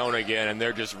 2-3 zone again, and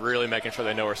they're just really making sure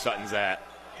they know where Sutton's at.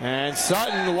 And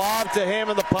Sutton lobbed to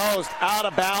him in the post, out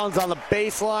of bounds on the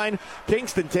baseline.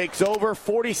 Kingston takes over,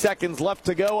 40 seconds left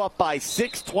to go, up by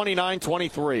 6,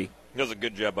 29-23. It was a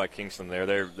good job by Kingston there.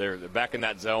 They're back in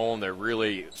that zone. They're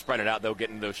really spreading it out, though,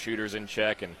 getting those shooters in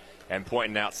check and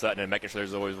pointing out Sutton and making sure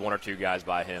there's always 1 or 2 guys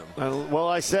by him. Well,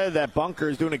 I said that Bunker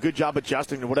is doing a good job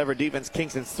adjusting to whatever defense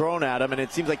Kingston's thrown at him, and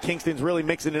it seems like Kingston's really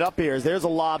mixing it up here. There's a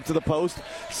lob to the post.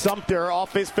 Sumter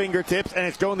off his fingertips, and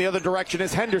it's going the other direction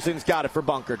as Henderson's got it for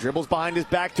Bunker. Dribbles behind his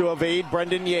back to evade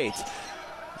Brendan Yates.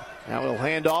 Now he'll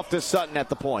hand off to Sutton at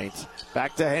the point.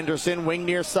 Back to Henderson, wing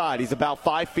near side. He's about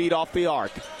 5 feet off the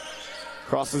arc.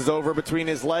 Crosses over between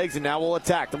his legs, and now will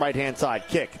attack the right-hand side.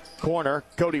 Kick, corner,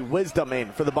 Cody Wisdom in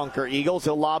for the Bunker Eagles.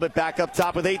 He'll lob it back up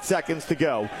top with 8 seconds to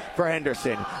go for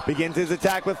Henderson. Begins his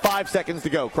attack with 5 seconds to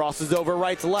go. Crosses over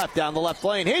right to left, down the left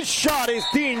lane. His shot is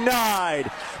denied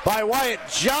by Wyatt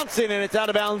Johnson, and it's out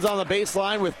of bounds on the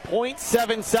baseline with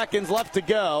 0.7 seconds left to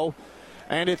go.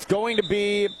 And it's going to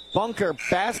be Bunker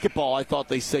basketball, I thought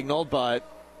they signaled, but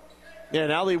yeah,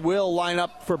 now they will line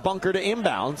up for Bunker to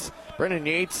inbounds. Brendan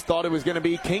Yates thought it was going to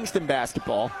be Kingston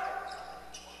basketball.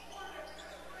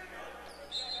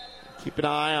 Keep an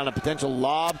eye on a potential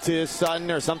lob to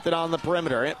Sutton or something on the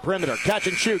perimeter. Perimeter, catch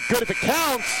and shoot. Good if it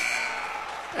counts.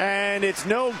 And it's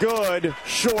no good.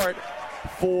 Short.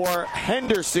 for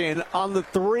Henderson on the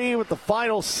three with the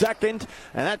final second,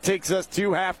 and that takes us to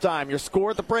halftime. Your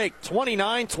score at the break,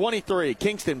 29-23.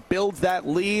 Kingston builds that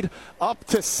lead up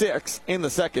to 6 in the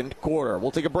second quarter.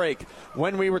 We'll take a break.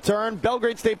 When we return,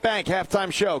 Belgrade State Bank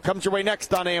halftime show comes your way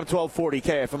next on AM 1240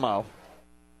 KFMO.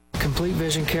 Complete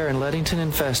Vision Care in Leadington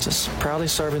and Festus, proudly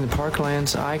serving the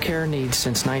Parkland's eye care needs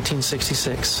since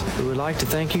 1966. We would like to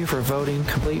thank you for voting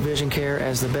Complete Vision Care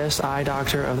as the best eye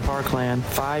doctor of the Parkland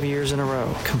 5 years in a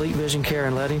row. Complete Vision Care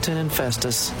in Leadington and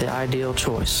Festus, the ideal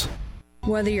choice.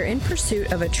 Whether you're in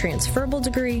pursuit of a transferable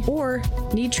degree or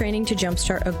need training to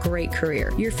jumpstart a great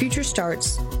career, your future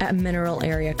starts at Mineral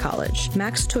Area College.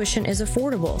 Max tuition is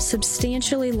affordable,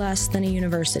 substantially less than a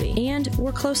university, and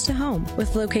we're close to home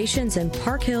with locations in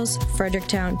Park Hills,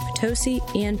 Fredericktown, Potosi,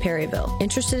 and Perryville.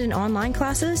 Interested in online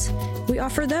classes? We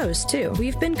offer those too.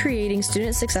 We've been creating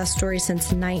student success stories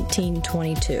since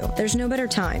 1922. There's no better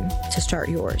time to start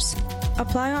yours.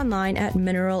 Apply online at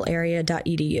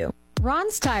mineralarea.edu.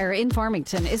 Ron's Tire in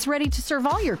Farmington is ready to serve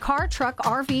all your car, truck,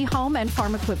 RV, home, and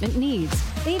farm equipment needs.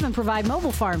 They even provide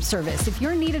mobile farm service. If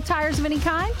you're in need of tires of any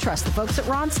kind, trust the folks at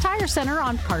Ron's Tire Center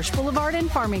on Karsh Boulevard in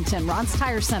Farmington. Ron's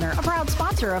Tire Center, a proud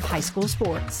sponsor of high school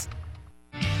sports.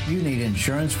 You need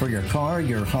insurance for your car,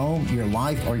 your home, your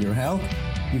life, or your health?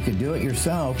 You can do it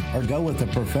yourself or go with a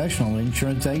professional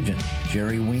insurance agent.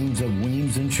 Jerry Weems of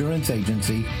Weems Insurance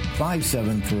Agency,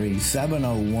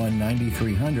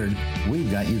 573-701-9300. We've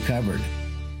got you covered.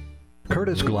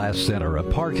 Curtis Glass Center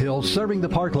of Park Hills, serving the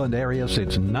Parkland area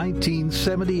since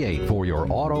 1978 for your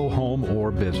auto, home,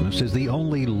 or business, is the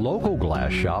only local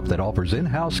glass shop that offers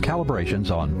in-house calibrations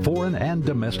on foreign and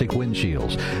domestic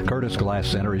windshields. Curtis Glass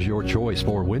Center is your choice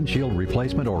for windshield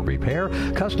replacement or repair,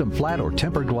 custom flat or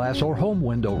tempered glass or home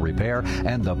window repair,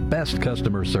 and the best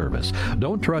customer service.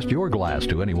 Don't trust your glass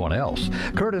to anyone else.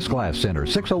 Curtis Glass Center,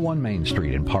 601 Main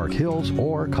Street in Park Hills,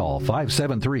 or call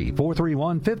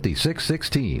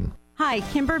 573-431-5616. Hi,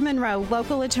 Kimber Monroe,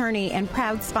 local attorney and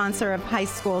proud sponsor of high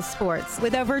school sports.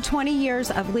 With over 20 years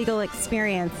of legal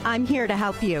experience, I'm here to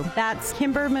help you. That's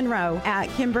Kimber Monroe at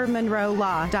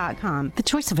kimbermonroelaw.com. The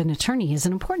choice of an attorney is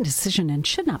an important decision and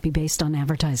should not be based on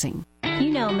advertising. You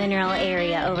know Mineral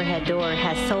Area Overhead Door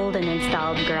has sold and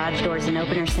installed garage doors and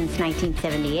openers since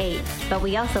 1978, but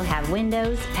we also have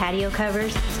windows, patio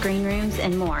covers, screen rooms,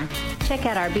 and more. Check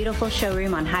out our beautiful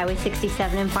showroom on Highway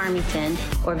 67 in Farmington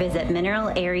or visit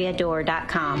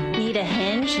mineralareadoor.com. Need a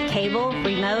hinge, cable,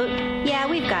 remote? Yeah,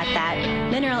 we've got that.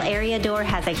 Mineral Area Door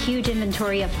has a huge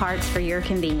inventory of parts for your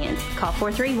convenience. Call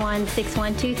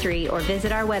 431-6123 or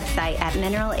visit our website at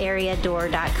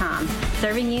mineralareadoor.com.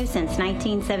 Serving you since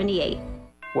 1978.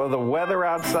 Well, the weather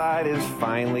outside is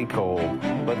finally cold,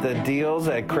 but the deals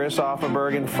at Chris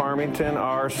Offenberg in Farmington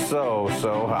are so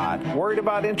hot. Worried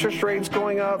about interest rates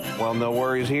going up? Well, no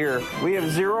worries here. We have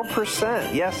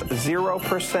 0%, yes,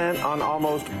 0% on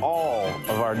almost all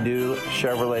of our new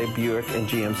Chevrolet, Buick, and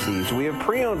GMCs. We have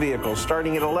pre-owned vehicles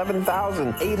starting at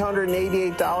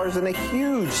 $11,888 and a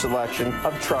huge selection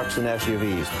of trucks and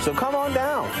SUVs. So come on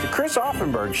down to Chris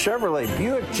Offenberg, Chevrolet,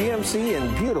 Buick, GMC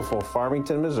in beautiful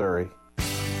Farmington, Missouri.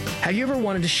 Have you ever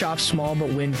wanted to shop small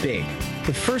but win big?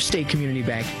 With First State Community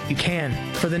Bank, you can.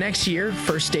 For the next year,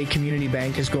 First State Community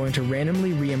Bank is going to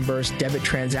randomly reimburse debit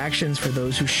transactions for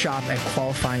those who shop at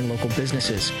qualifying local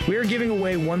businesses. We are giving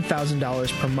away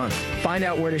 $1,000 per month. Find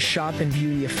out where to shop and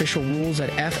view the official rules at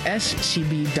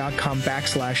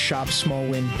fscb.com/shop small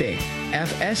win big.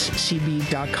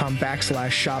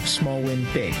 fscb.com/shop small win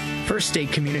big. First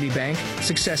State Community Bank,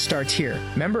 success starts here.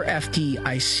 Member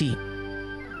FDIC.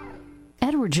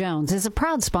 Edward Jones is a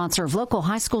proud sponsor of local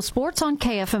high school sports on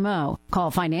KFMO. Call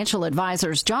financial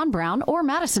advisors John Brown or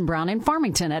Madison Brown in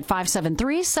Farmington at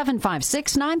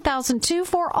 573-756-9002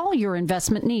 for all your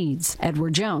investment needs.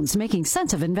 Edward Jones, making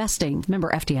sense of investing.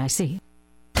 Member FDIC.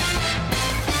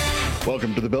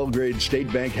 Welcome to the Belgrade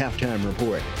State Bank Halftime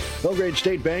Report. Belgrade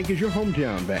State Bank is your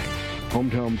hometown bank.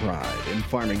 Hometown pride in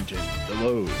Farmington,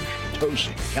 Deloge,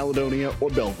 Potosi, Caledonia, or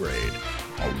Belgrade.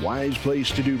 A wise place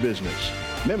to do business.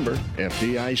 Member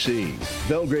FDIC.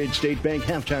 Belgrade State Bank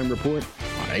Halftime Report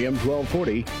on AM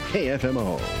 1240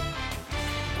 KFMO.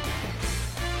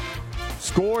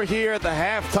 Score here at the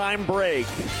halftime break.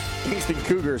 Kingston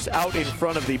Cougars out in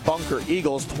front of the Bunker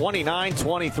Eagles,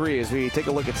 29-23 as we take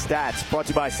a look at stats. Brought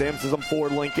to you by Samson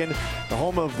Ford Lincoln, the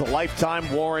home of the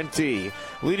lifetime warranty.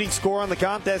 Leading scorer on the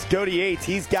contest, Cody Yates.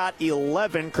 He's got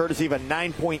 11, courtesy of a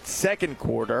 9-point second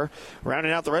quarter.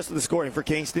 Rounding out the rest of the scoring for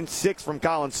Kingston, 6 from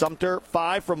Colin Sumter,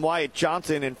 5 from Wyatt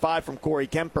Johnson, and 5 from Corey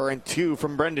Kemper, and 2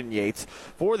 from Brendan Yates.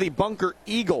 For the Bunker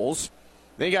Eagles,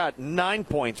 They got 9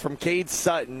 points from Cade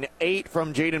Sutton, 8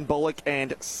 from Jaden Bullock,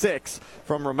 and 6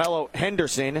 from Romello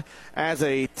Henderson. As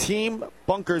a team,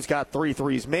 Bunker's got 3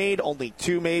 threes made, only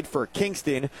 2 made for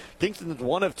Kingston. Kingston's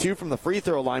 1 of 2 from the free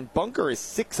throw line. Bunker is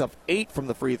 6 of 8 from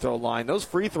the free throw line. Those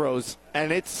free throws,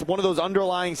 and it's one of those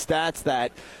underlying stats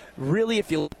that really, if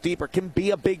you look deeper, can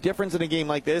be a big difference in a game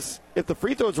like this. If the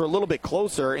free throws were a little bit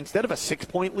closer, instead of a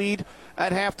 6-point lead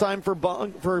at halftime for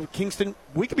Kingston,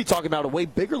 we could be talking about a way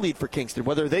bigger lead for Kingston,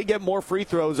 whether they get more free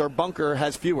throws or Bunker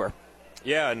has fewer.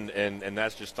 Yeah, and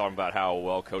that's just talking about how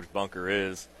well coached Bunker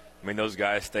is. I mean, those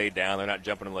guys stay down. They're not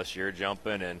jumping unless you're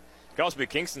jumping. And it could also be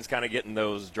Kingston's kind of getting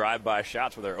those drive-by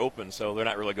shots where they're open, so they're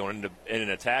not really going in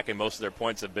an attack, and most of their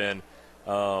points have been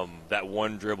that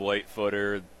one dribble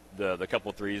 8-footer, the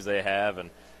couple threes they have, and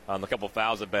the couple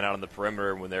fouls have been out on the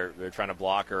perimeter when they're trying to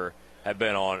block or have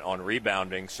been on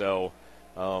rebounding. So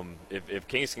if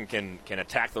Kingston can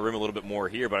attack the rim a little bit more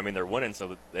here, but I mean they're winning,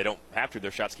 so they don't have to.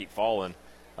 Their shots keep falling.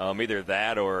 Either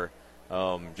that or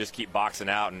just keep boxing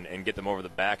out and get them over the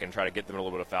back and try to get them in a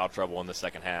little bit of foul trouble in the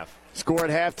second half. Score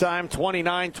at halftime,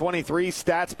 29-23.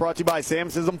 Stats brought to you by Sam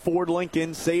Sism Ford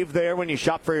Lincoln. Save there when you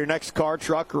shop for your next car,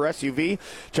 truck, or SUV.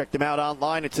 Check them out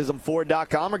online at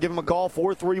SismFord.com or give them a call,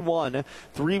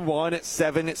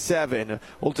 431-3177.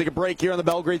 We'll take a break here on the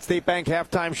Belgrade State Bank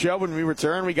Halftime Show. When we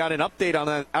return, we got an update on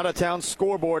an out-of-town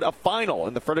scoreboard, a final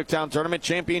in the Fredericktown Tournament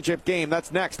Championship game.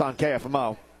 That's next on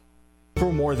KFMO.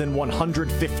 For more than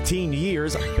 115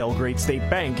 years, Belgrade State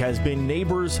Bank has been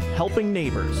neighbors helping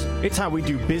neighbors. It's how we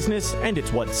do business, and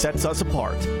it's what sets us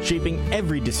apart, shaping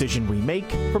every decision we make,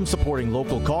 from supporting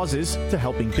local causes to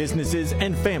helping businesses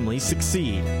and families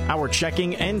succeed. Our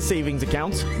checking and savings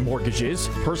accounts, mortgages,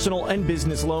 personal and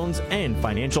business loans, and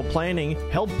financial planning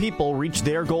help people reach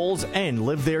their goals and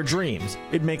live their dreams.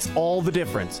 It makes all the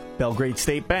difference. Belgrade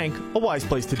State Bank, a wise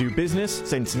place to do business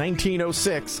since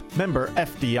 1906, member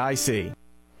FDIC.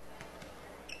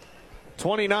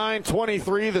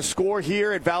 29-23, the score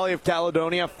here at Valley of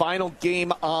Caledonia. Final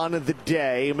game on the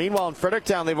day. Meanwhile, in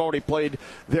Fredericktown, they've already played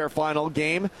their final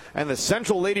game. And the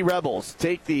Central Lady Rebels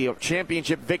take the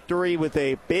championship victory with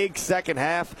a big second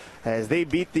half as they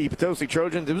beat the Potosi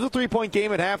Trojans. It was a 3-point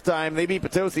game at halftime. They beat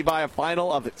Potosi by a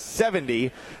final of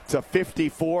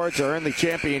 70-54 to earn the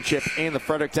championship in the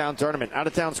Fredericktown tournament.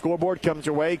 Out-of-town scoreboard comes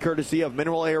your way courtesy of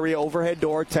Mineral Area Overhead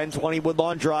Door, 1020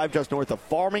 Woodlawn Drive, just north of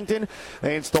Farmington.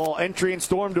 They install entry and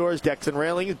storm doors, decks and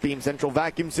railings, Beam Central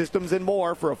Vacuum Systems, and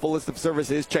more. For a full list of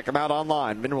services, check them out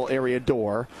online,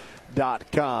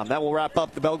 mineralareadoor.com. That will wrap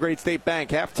up the Belgrade State Bank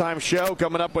halftime show.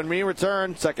 Coming up when we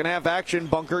return, second half action,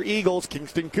 Bunker Eagles,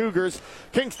 Kingston Cougars.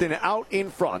 Kingston out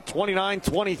in front,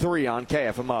 29-23 on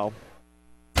KFMO.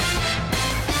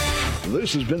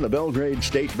 This has been the Belgrade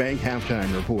State Bank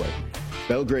Halftime Report.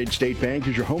 Belgrade State Bank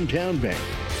is your hometown bank.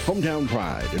 Hometown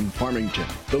pride in Farmington,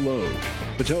 Deloge,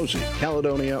 Potosi,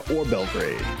 Caledonia, or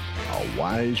Belgrade. A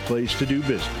wise place to do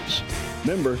business.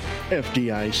 Member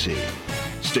FDIC.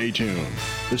 Stay tuned.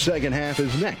 The second half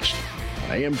is next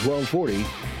on AM 1240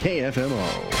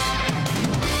 KFMO.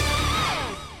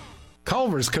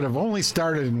 Culver's could have only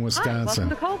started in Wisconsin. Hi, welcome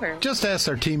to Culver's. Just ask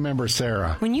our team member,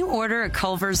 Sarah. When you order a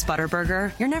Culver's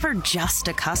Butterburger, you're never just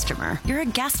a customer. You're a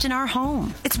guest in our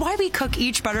home. It's why we cook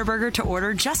each Butterburger to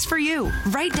order just for you,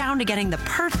 right down to getting the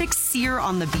perfect sear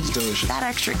on the beef. Delicious. That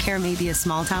extra care may be a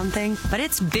small town thing, but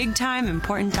it's big time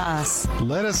important to us.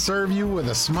 Let us serve you with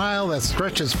a smile that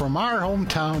stretches from our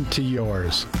hometown to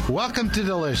yours. Welcome to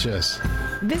Delicious.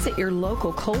 Visit your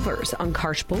local Culver's on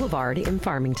Karsh Boulevard in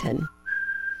Farmington.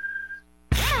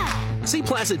 See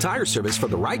Placid Tire Service for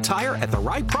the right tire at the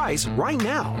right price right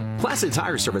now. Placid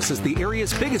Tire Service is the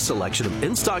area's biggest selection of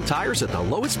in-stock tires at the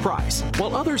lowest price.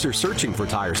 While others are searching for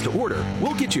tires to order,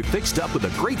 we'll get you fixed up with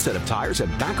a great set of tires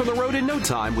and back on the road in no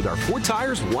time with our 4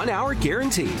 tires, 1 hour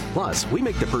guarantee. Plus, we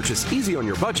make the purchase easy on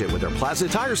your budget with our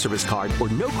Placid Tire Service card or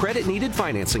no credit needed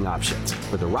financing options.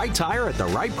 For the right tire at the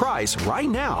right price right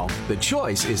now, the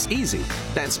choice is easy.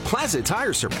 That's Placid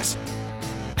Tire Service.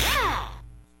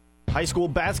 High school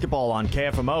basketball on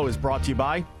KFMO is brought to you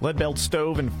by Leadbelt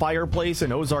Stove and Fireplace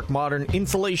and Ozark Modern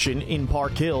Insulation in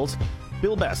Park Hills,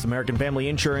 Bill Best, American Family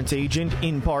Insurance Agent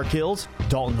in Park Hills,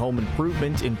 Dalton Home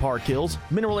Improvement in Park Hills,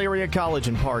 Mineral Area College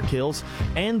in Park Hills,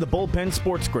 and the Bullpen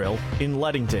Sports Grill in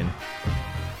Leadington.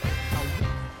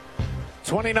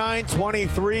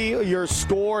 29-23, your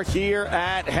score here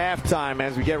at halftime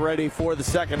as we get ready for the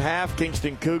second half.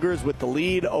 Kingston Cougars with the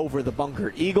lead over the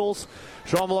Bunker Eagles.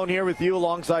 Sean Malone here with you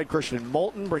alongside Christian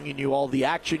Moulton, bringing you all the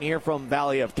action here from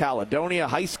Valley of Caledonia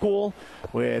High School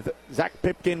with Zach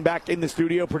Pipkin back in the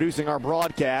studio producing our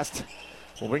broadcast.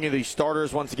 We'll bring you the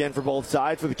starters once again for both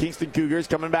sides. For the Kingston Cougars,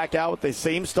 coming back out with the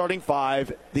same starting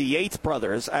five, the Yates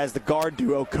brothers as the guard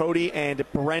duo, Cody and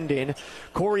Brendan.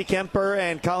 Corey Kemper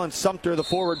and Colin Sumter, the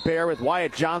forward pair, with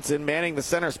Wyatt Johnson manning the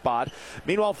center spot.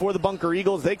 Meanwhile, for the Bunker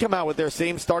Eagles, they come out with their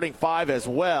same starting five as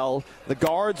well. The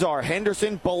guards are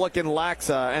Henderson, Bullock, and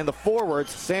Laxa, and the forwards,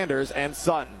 Sanders and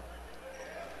Sutton.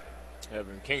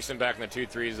 Kingston back in the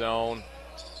 2-3 zone.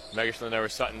 Making sure they know where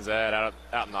Sutton's at, out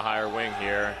in the higher wing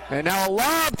here. And now a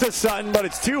lob to Sutton, but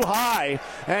it's too high.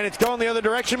 And it's going the other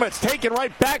direction, but it's taken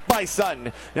right back by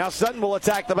Sutton. Now Sutton will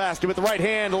attack the basket with the right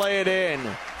hand, lay it in.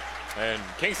 And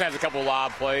Kingston has a couple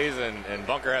lob plays, and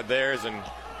Bunker had theirs, and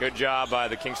good job by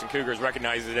the Kingston Cougars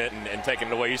recognizing it and taking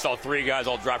it away. You saw three guys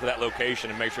all drop to that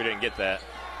location and make sure they didn't get that.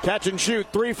 Catch and shoot,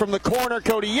 three from the corner.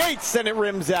 Cody Yates, and it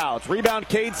rims out. Rebound,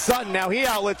 Cade Sutton. Now he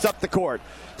outlets up the court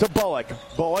to Bullock.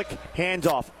 Bullock, hands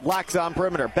off. Laxa on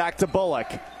perimeter. Back to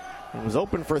Bullock. It was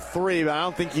open for three, but I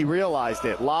don't think he realized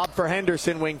it. Lob for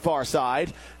Henderson, wing far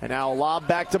side. And now a lob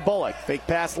back to Bullock. Fake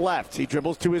pass left. He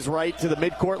dribbles to his right to the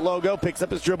midcourt logo. Picks up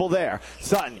his dribble there.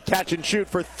 Sutton, catch and shoot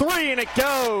for three, and it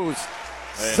goes.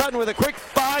 Sutton with a quick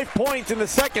 5 points in the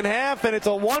second half, and it's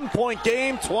a 1-point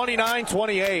game,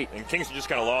 29-28. And Kingston just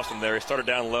kind of lost him there. He started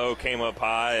down low, came up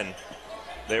high, and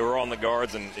they were on the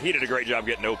guards, and he did a great job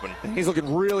getting open. He's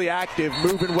looking really active,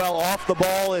 moving well off the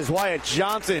ball as Wyatt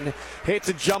Johnson hits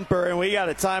a jumper, and we got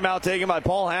a timeout taken by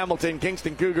Paul Hamilton,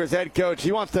 Kingston Cougars head coach.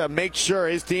 He wants to make sure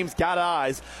his team's got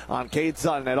eyes on Cade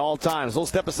Sutton at all times. We'll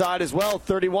step aside as well,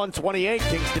 31-28.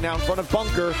 Kingston now in front of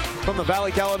Bunker from the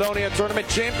Valley Caledonia Tournament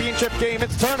Championship game.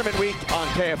 It's tournament week on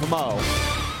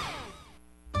KFMO.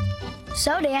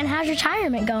 So, Dan, how's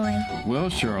retirement going? Well,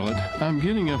 Charlotte, I'm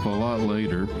getting up a lot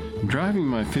later, driving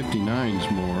my 59s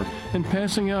more, and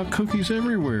passing out cookies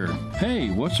everywhere. Hey,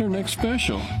 what's our next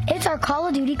special? It's our Call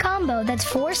of Duty combo. That's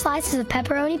 4 slices of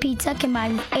pepperoni pizza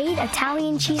combined with 8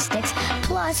 Italian cheese sticks,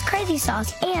 plus crazy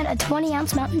sauce, and a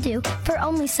 20-ounce Mountain Dew for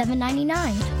only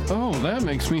 $7.99. Oh, that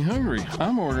makes me hungry.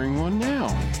 I'm ordering one now.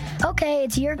 Okay,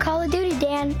 it's your Call of Duty,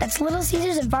 Dan. That's Little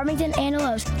Caesars in Farmington and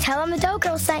Lowe's. Tell them the Dough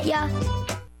Girl sent ya.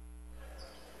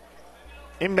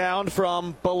 Inbound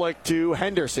from Bullock to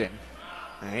Henderson.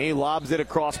 And he lobs it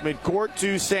across midcourt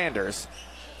to Sanders.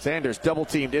 Sanders double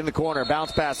teamed in the corner.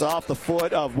 Bounce pass off the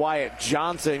foot of Wyatt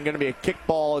Johnson. Going to be a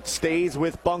kickball. It stays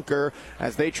with Bunker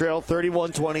as they trail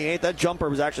 31-28. That jumper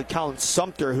was actually Colin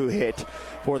Sumter who hit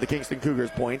for the Kingston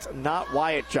Cougars points, not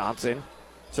Wyatt Johnson.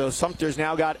 So Sumter's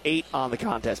now got 8 on the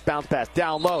contest. Bounce pass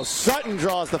down low. Sutton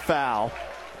draws the foul.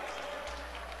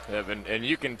 And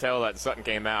you can tell that Sutton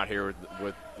came out here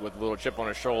with a little chip on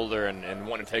his shoulder and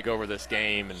wanting to take over this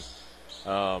game.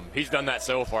 And he's done that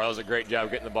so far. That was a great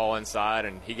job getting the ball inside.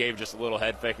 And he gave just a little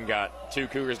head fake and got 2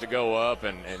 Cougars to go up.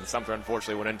 And Sumter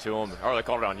unfortunately went into him. Or they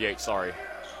called it on Yates, sorry.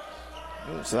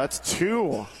 So that's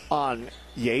 2 on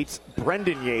Yates.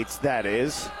 Brendan Yates, that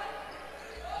is.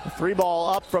 The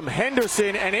 3-ball up from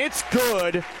Henderson, and it's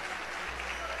good.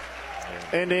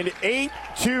 And an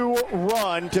 8-2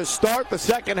 run to start the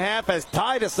second half has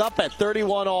tied us up at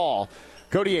 31-all.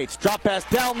 Cody Yates, drop pass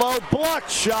down low,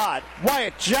 blocked shot.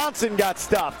 Wyatt Johnson got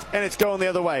stuffed, and it's going the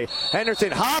other way.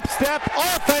 Henderson, hop, step,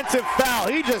 offensive foul.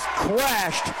 He just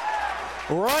crashed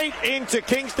right into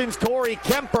Kingston's Corey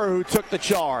Kemper, who took the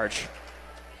charge.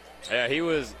 Yeah, he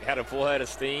had a full head of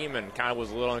steam and kind of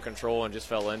was a little in control and just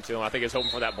fell into him. I think he was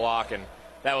hoping for that block, and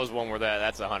that was one where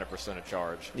that's 100% a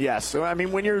charge. Yes. So, I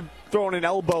mean, when you're throwing an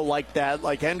elbow like that,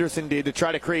 like Henderson did to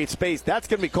try to create space, that's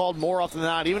going to be called more often than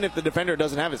not, even if the defender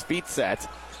doesn't have his feet set.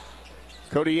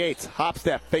 Cody Yates, hop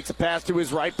step, fakes a pass to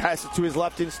his right, passes to his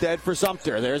left instead for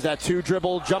Sumter. There's that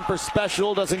 2-dribble jumper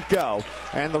special, doesn't go.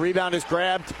 And the rebound is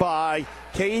grabbed by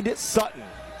Cade Sutton.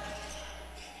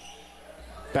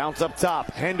 Bounce up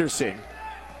top, Henderson.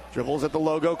 Dribbles at the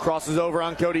logo, crosses over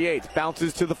on Cody Yates.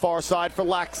 Bounces to the far side for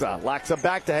Laxa. Laxa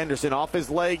back to Henderson. Off his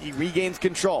leg, he regains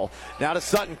control. Now to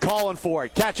Sutton, calling for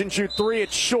it. Catch and shoot 3,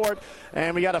 it's short.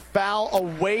 And we got a foul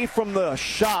away from the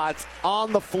shot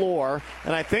on the floor.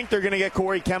 And I think they're going to get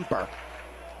Corey Kemper.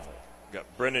 Got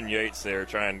Brendan Yates there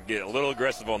trying to get a little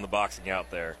aggressive on the boxing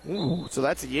out there. Ooh, so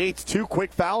that's Yates. 2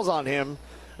 quick fouls on him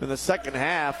in the second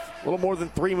half. A little more than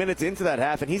 3 minutes into that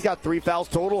half. And he's got 3 fouls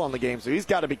total on the game, so he's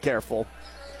got to be careful.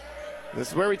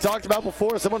 This is where we talked about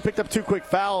before. Someone picked up 2 quick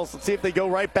fouls. Let's see if they go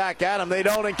right back at him. They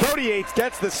don't. And Cody Yates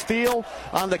gets the steal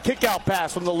on the kickout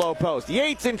pass from the low post.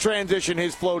 Yates in transition,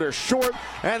 his floater short,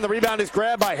 and the rebound is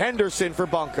grabbed by Henderson for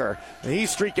Bunker. And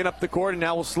he's streaking up the court, and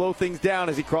now will slow things down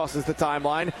as he crosses the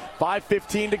timeline.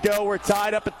 5:15 to go. We're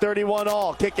tied up at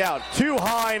 31-all. Kick out too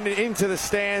high and into the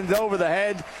stands, over the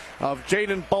head of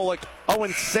Jaden Bullock.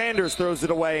 Owen Sanders throws it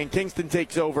away, and Kingston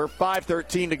takes over.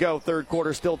 5:13 to go. Third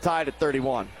quarter still tied at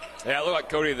 31. Yeah, it looked like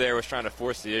Cody there was trying to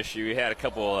force the issue. He had a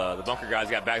couple the bunker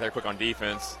guys got back there quick on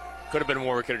defense. Could have been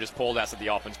more. We could have just pulled out, set the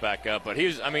offense back up. But when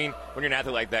you're an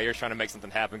athlete like that, you're trying to make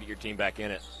something happen, get your team back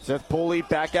in it. Seth Pulley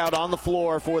back out on the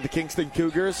floor for the Kingston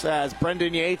Cougars as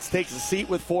Brendan Yates takes a seat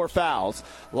with 4 fouls.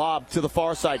 Lob to the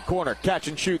far side corner. Catch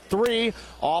and shoot 3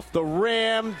 off the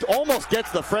rim. Almost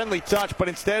gets the friendly touch, but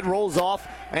instead rolls off,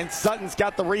 and Sutton's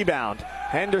got the rebound.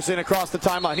 Henderson across the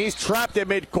timeline. He's trapped at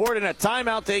midcourt, and a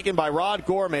timeout taken by Rod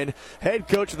Gorman, head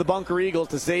coach of the Bunker Eagles,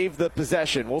 to save the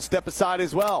possession. We'll step aside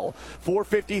as well.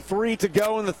 4:53 to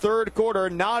go in the third quarter.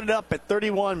 Knotted up at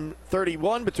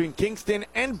 31-31 between Kingston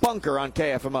and Bunker on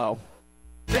KFMO.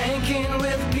 Banking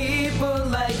with people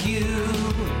like you,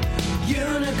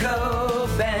 Unico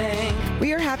Bank.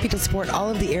 We are happy to support all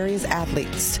of the area's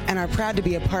athletes and are proud to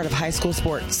be a part of high school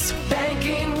sports.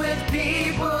 Banking with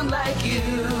people like you,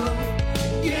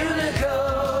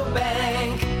 Unico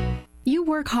Bank. You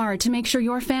work hard to make sure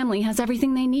your family has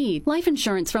everything they need. Life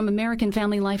insurance from American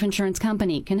Family Life Insurance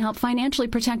Company can help financially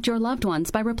protect your loved ones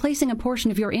by replacing a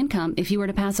portion of your income if you were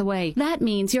to pass away. That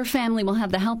means your family will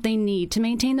have the help they need to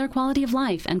maintain their quality of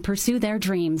life and pursue their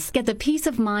dreams. Get the peace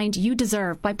of mind you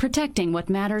deserve by protecting what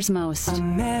matters most.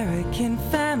 American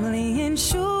Family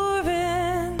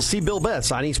Insurance. See Bill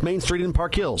Betts on East Main Street in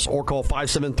Park Hills or call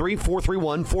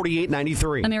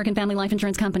 573-431-4893. American Family Life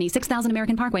Insurance Company, 6000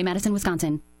 American Parkway, Madison,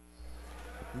 Wisconsin.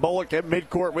 Bullock at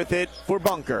midcourt with it for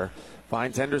Bunker.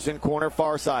 Finds Henderson corner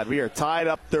far side. We are tied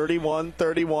up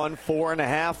 31-31,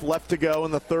 4.5 left to go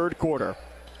in the third quarter.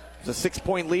 It's a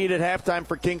 6-point lead at halftime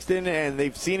for Kingston, and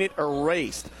they've seen it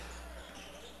erased.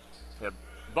 Yeah,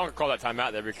 Bunker called that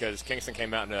timeout there because Kingston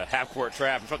came out in a half-court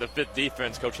trap in front of the 5th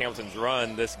defense, Coach Hamilton's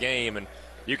run this game, and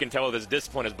you can tell with as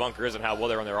disciplined as Bunker is and how well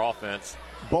they're on their offense.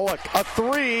 Bullock, a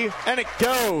 3, and it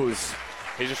goes.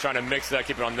 He's just trying to mix that,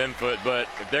 keep it on them foot, but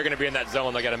if they're going to be in that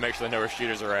zone, they got to make sure they know where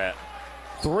shooters are at.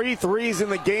 3 threes in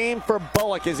the game for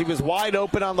Bullock as he was wide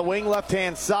open on the wing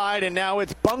left-hand side, and now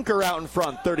it's Bunker out in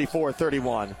front,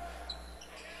 34-31.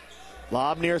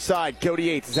 Lob near side. Cody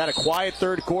Yates has had a quiet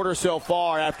third quarter so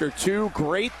far. After 2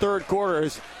 great third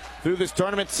quarters through this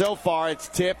tournament so far, it's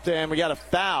tipped, and we got a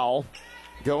foul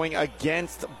going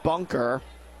against Bunker.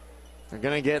 They're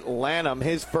going to get Lanham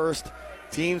his first,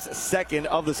 team's second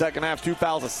of the second half. 2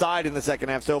 fouls aside in the second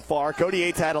half so far. Cody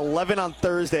Yates had 11 on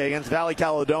Thursday against Valley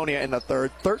Caledonia in the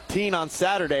third. 13 on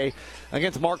Saturday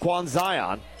against Marquand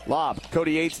Zion. Lob,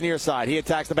 Cody Yates near side. He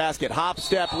attacks the basket. Hop,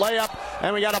 step, layup,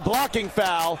 and we got a blocking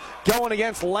foul going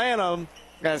against Lanham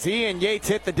as he and Yates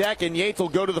hit the deck, and Yates will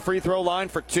go to the free throw line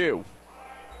for 2.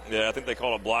 Yeah, I think they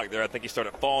called a block there. I think he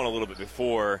started falling a little bit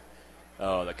before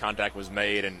the contact was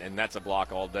made, and that's a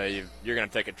block all day. You're going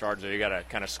to take a charge there. You got to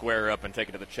kind of square up and take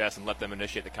it to the chest and let them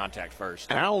initiate the contact first.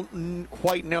 And I don't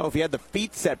quite know if he had the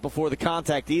feet set before the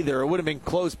contact either. It would have been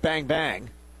close, bang, bang.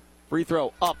 Free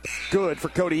throw up, good for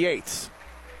Cody Yates.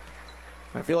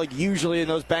 I feel like usually in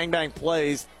those bang, bang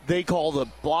plays, they call the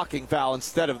blocking foul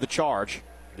instead of the charge.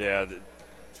 Yeah,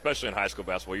 especially in high school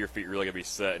basketball, your feet really got to be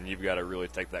set, and you've got to really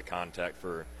take that contact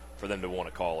for them to want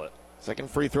to call it.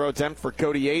 Second free throw attempt for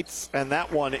Cody Yates, and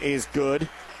that one is good.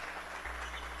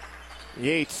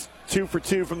 Yates 2 for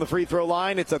 2 from the free throw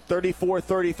line. It's a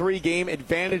 34-33 game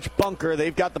advantage Bunker.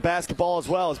 They've got the basketball as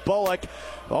well as Bullock.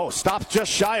 Stops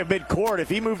just shy of midcourt. If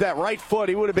he moved that right foot,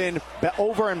 he would have been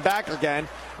over and back again.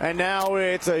 And now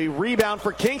it's a rebound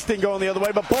for Kingston going the other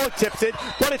way, but Bullock tips it,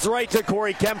 but it's right to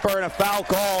Corey Kemper, and a foul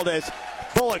called as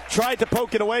Bullock tried to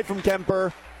poke it away from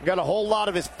Kemper. Got a whole lot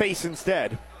of his face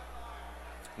instead.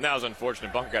 And that was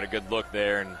unfortunate. Bunker got a good look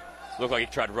there and looked like he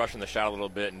tried rushing the shot a little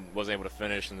bit and wasn't able to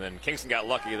finish. And then Kingston got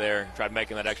lucky there, tried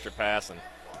making that extra pass, and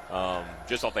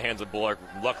just off the hands of Bullock.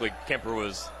 Luckily, Kemper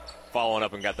was following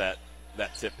up and got that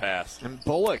tip pass. And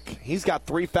Bullock, he's got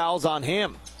 3 fouls on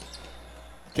him.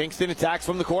 Kingston attacks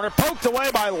from the corner, poked away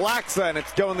by Laxa, and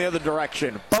it's going the other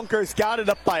direction. Bunker's got it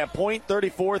up by a point,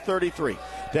 34-33.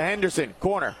 To Henderson,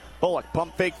 corner. Bullock,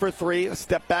 pump fake for 3, a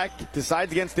step back,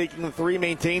 decides against taking the 3,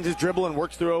 maintains his dribble and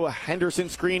works through a Henderson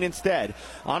screen instead.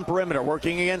 On perimeter,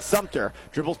 working against Sumter,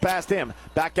 dribbles past him,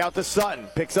 back out to Sutton,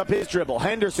 picks up his dribble.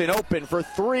 Henderson open for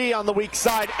 3 on the weak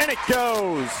side, and it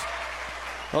goes.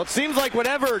 Well, it seems like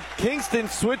whenever Kingston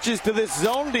switches to this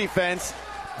zone defense,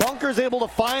 Bunker's able to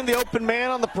find the open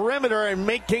man on the perimeter and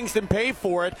make Kingston pay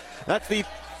for it. That's the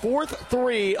 4th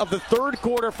 3 of the third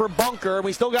quarter for Bunker, and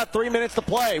we still got 3 minutes to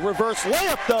play. Reverse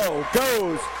layup, though,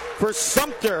 goes for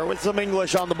Sumter with some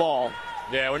English on the ball.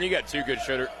 Yeah, when you got 2 good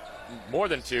shooters, more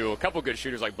than 2, a couple good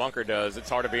shooters like Bunker does, it's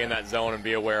hard to be in that zone and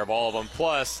be aware of all of them.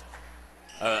 Plus,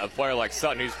 a player like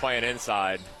Sutton who's playing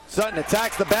inside. Sutton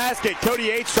attacks the basket. Cody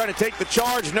Yates trying to take the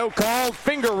charge. No call.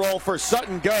 Finger roll for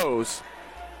Sutton goes.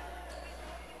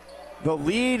 The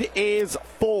lead is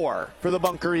 4 for the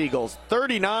Bunker Eagles.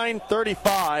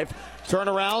 39-35.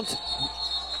 Turnaround.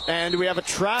 And we have a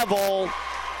travel.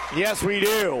 Yes, we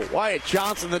do. Wyatt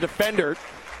Johnson, the defender,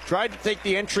 tried to take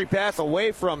the entry pass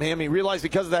away from him. He realized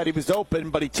because of that he was open,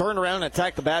 but he turned around and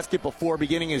attacked the basket before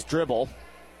beginning his dribble.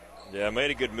 Yeah, made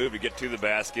a good move to get to the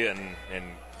basket and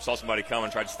saw somebody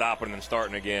coming, tried to stop it and then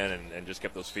starting again and just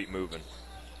kept those feet moving.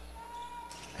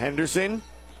 Henderson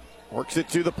works it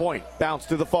to the point. Bounce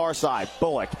to the far side.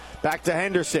 Bullock back to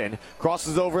Henderson.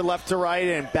 Crosses over left to right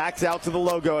and backs out to the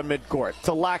logo in midcourt.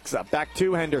 To Laxa. Back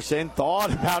to Henderson.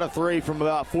 Thought about a three from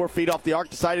about 4 feet off the arc.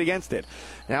 Decided against it.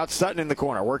 Now it's Sutton in the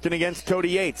corner. Working against Cody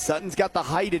Yates. Sutton's got the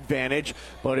height advantage,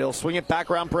 but he'll swing it back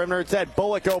around perimeter instead.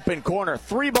 Bullock open corner.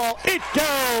 3-ball. It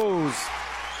goes!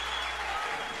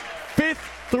 Fifth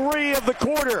 3 of the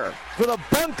quarter for the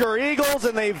Bunker Eagles,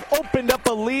 and they've opened up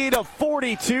a lead of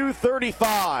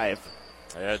 42-35.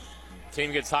 Yeah,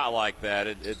 team gets hot like that,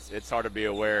 it's hard to be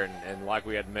aware, and like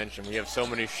we had mentioned, we have so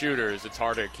many shooters, it's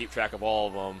hard to keep track of all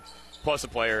of them, plus a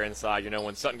player inside. You know,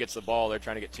 when Sutton gets the ball, they're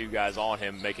trying to get 2 guys on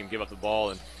him, make him give up the ball,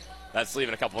 and that's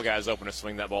leaving a couple of guys open to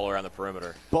swing that ball around the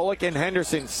perimeter. Bullock and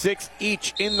Henderson 6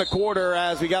 each in the quarter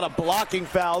as we got a blocking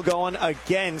foul going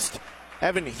against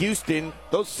Evan Houston.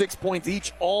 Those 6 points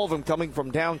each, all of them coming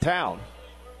from downtown.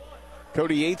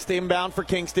 Cody Yates inbound for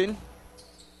Kingston.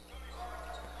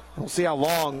 We'll see how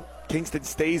long Kingston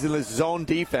stays in this zone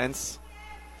defense,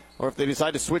 or if they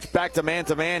decide to switch back to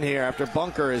man here after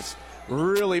Bunker has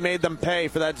really made them pay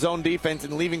for that zone defense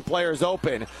and leaving players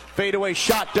open. Fadeaway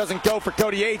shot doesn't go for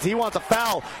Cody Yates. He wants a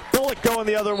foul. Bullock going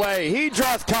the other way. He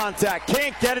draws contact.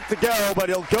 Can't get it to go, but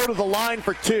he'll go to the line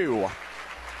for 2.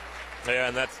 Yeah,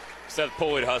 and that's Seth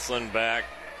Pulley hustling back.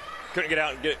 Couldn't get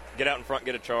out and get out in front,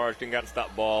 get a charge. Couldn't get out and stop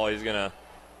the ball. He's going to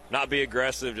not be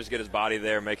aggressive, just get his body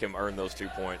there, make him earn those 2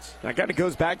 points. That kind of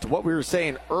goes back to what we were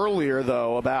saying earlier,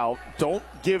 though, about don't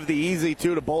give the easy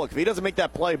 2 to Bullock. If he doesn't make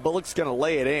that play, Bullock's going to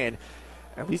lay it in.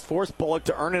 At least force Bullock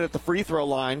to earn it at the free throw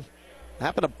line.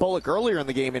 Happened to Bullock earlier in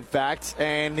the game, in fact,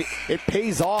 and it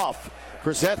pays off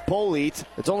for Seth Polite.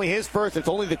 It's only his first. It's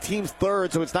only the team's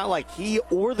third, so it's not like he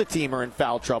or the team are in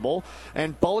foul trouble.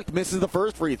 And Bullock misses the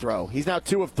first free throw. He's now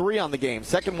 2 of 3 on the game.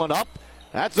 Second one up.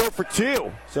 That's 0 for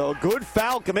 2. So a good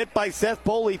foul commit by Seth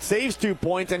Polite. Saves 2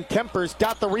 points, and Kemper's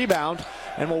got the rebound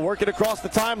and will work it across the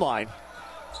timeline.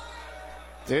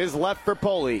 To his left for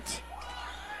Polite.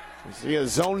 You see a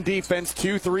zone defense,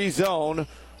 2-3 zone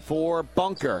for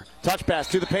Bunker. Touch pass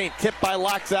to the paint. Tipped by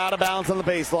Laxa out of bounds on the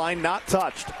baseline. Not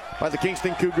touched by the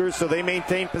Kingston Cougars, so they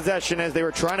maintain possession as they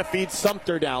were trying to feed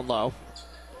Sumter down low.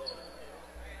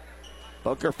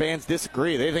 Bunker fans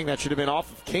disagree. They think that should have been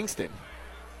off of Kingston.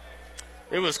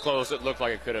 It was close. It looked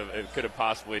like it could have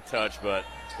possibly touched, but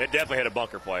it definitely hit a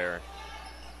Bunker player.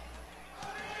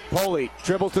 Polite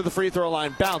dribbles to the free throw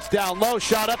line. Bounce down low.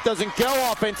 Shot up. Doesn't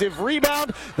go. Offensive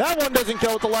rebound. That one doesn't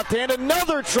go with the left hand.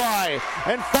 Another try.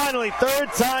 And finally,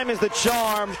 third time is the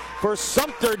charm for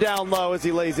Sumter down low as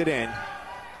he lays it in.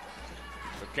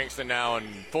 So Kingston now in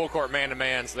full court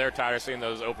man-to-man, so they're tired of seeing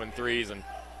those open threes, and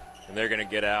they're going to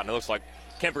get out. And it looks like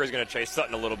Kemper is going to chase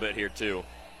Sutton a little bit here, too.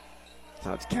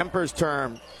 Now it's Kemper's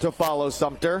turn to follow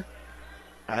Sumter,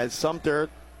 as Sumter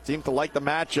seems to like the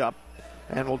matchup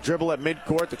and will dribble at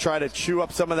midcourt to try to chew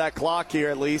up some of that clock here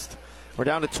at least. We're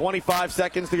down to 25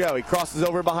 seconds to go. He crosses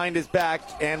over behind his back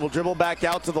and will dribble back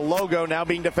out to the logo, now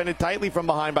being defended tightly from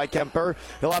behind by Kemper.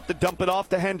 He'll have to dump it off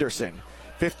to Henderson.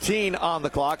 15 on the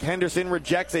clock. Henderson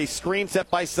rejects a screen set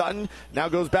by Sutton. Now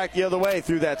goes back the other way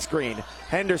through that screen.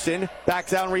 Henderson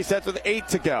backs out and resets with 8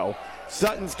 to go.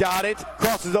 Sutton's got it,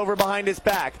 crosses over behind his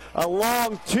back. A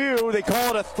long 2, they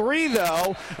call it a 3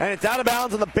 though, and it's out of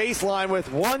bounds on the baseline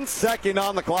with 1 second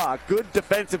on the clock. Good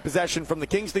defensive possession from the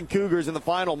Kingston Cougars in the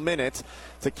final minutes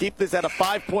to keep this at a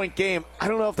 5-point game. I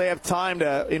don't know if they have time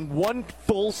to, in 1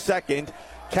 full second,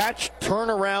 catch,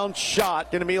 turnaround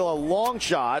shot. Going to be a long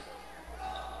shot.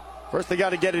 First, they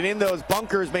got to get it in those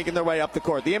bunkers, making their way up the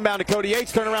court. The inbound to Cody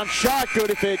Yates, turnaround shot,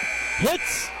 good if it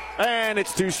hits, and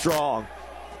it's too strong.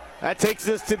 That takes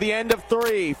us to the end of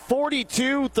 3.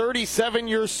 42-37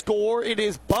 your score. It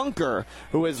is Bunker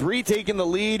who has retaken the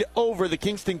lead over the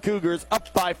Kingston Cougars,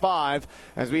 up by 5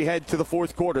 as we head to the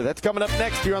fourth quarter. That's coming up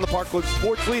next here on the Parkland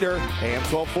Sports Leader, AM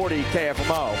 1240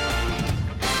 KFMO.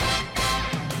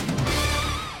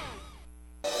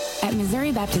 At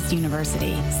Missouri Baptist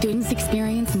University, students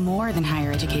experience more than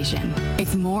higher education.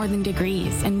 It's more than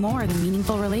degrees and more than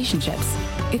meaningful relationships.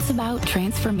 It's about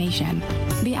transformation.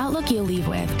 The outlook you'll leave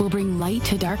with will bring light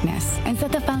to darkness and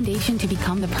set the foundation to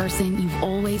become the person you've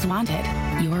always wanted,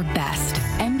 your best.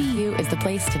 MBU is the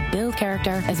place to build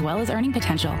character as well as earning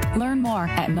potential. Learn more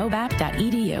at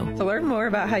mobap.edu. To learn more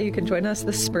about how you can join us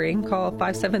this spring, call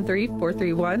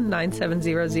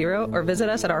 573-431-9700 or visit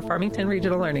us at our Farmington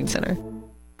Regional Learning Center.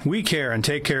 We care and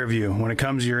take care of you when it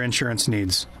comes to your insurance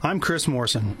needs. I'm Chris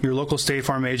Morrison, your local State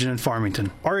Farm agent in Farmington.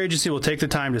 Our agency will take the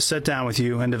time to sit down with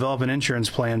you and develop an insurance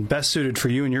plan best suited for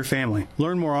you and your family.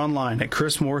 Learn more online at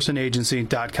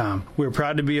chrismorrisonagency.com. We are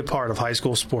proud to be a part of high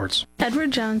school sports. Edward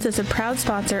Jones is a proud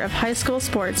sponsor of high school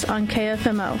sports on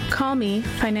KFMO. Call me,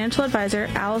 financial advisor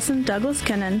Allison Douglas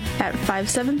Kennan, at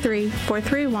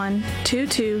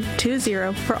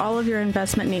 573-431-2220 for all of your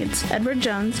investment needs. Edward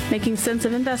Jones, making sense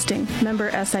of investing. Member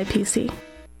SIPC.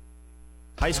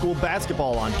 High school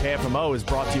basketball on KFMO is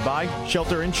brought to you by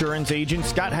Shelter Insurance agent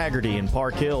Scott Haggerty in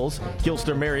Park Hills,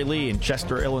 Gilster Mary Lee in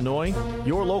Chester, Illinois,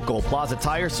 your local Plaza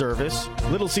Tire Service,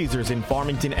 Little Caesars in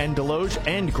Farmington and Deloge,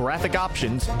 and Graphic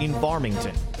Options in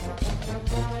Farmington.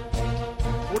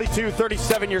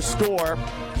 42-37 your score.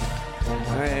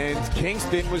 And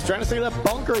Kingston was trying to say that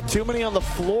bunker had too many on the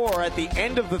floor at the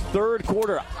end of the third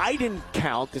quarter. I didn't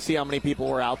count to see how many people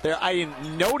were out there. I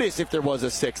didn't notice if there was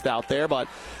a sixth out there, but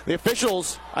the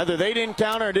officials, either they didn't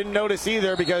count or didn't notice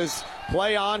either, because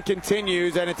play on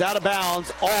continues and it's out of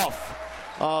bounds off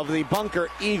of the Bunker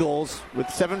Eagles with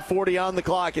 7:40 on the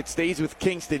clock. It stays with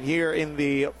Kingston here in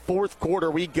the fourth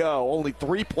quarter. We go. Only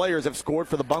 3 players have scored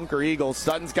for the Bunker Eagles.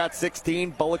 Sutton's got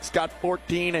 16, Bullock's got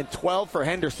 14, and 12 for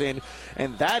Henderson.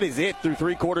 And that is it through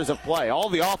 3 quarters of play. All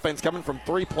the offense coming from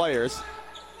 3 players.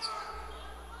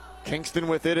 Kingston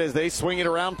with it as they swing it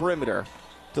around perimeter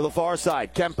to the far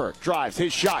side. Kemper drives.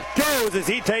 His shot goes as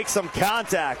he takes some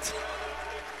contact.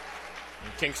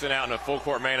 Kingston out in a full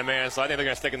court man-to-man, so I think they're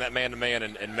going to stick in that man-to-man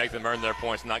and make them earn their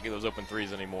points and not get those open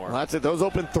threes anymore. Well, that's it. Those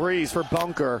open threes for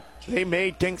Bunker, they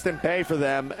made Kingston pay for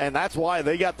them, and that's why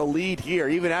they got the lead here,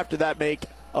 even after that make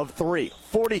of 3.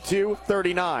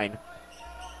 42-39.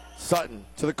 Sutton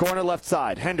to the corner left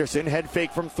side. Henderson, head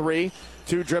fake from 3.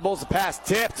 2 dribbles, the pass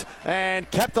tipped and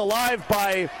kept alive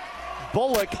by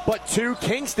Bullock, but to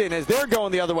Kingston as they're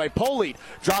going the other way. Polite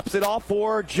drops it off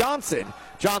for Johnson.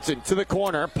 Johnson to the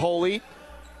corner. Polite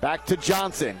back to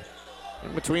Johnson.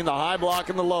 In between the high block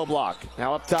and the low block.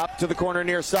 Now up top to the corner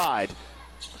near side.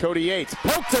 Cody Yates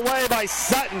poked away by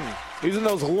Sutton, using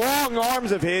those long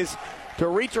arms of his to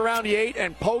reach around Yates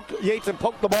and poke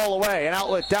the ball away. An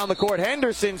outlet down the court.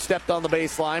 Henderson stepped on the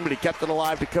baseline, but he kept it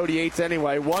alive to Cody Yates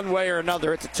anyway. One way or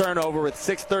another, it's a turnover with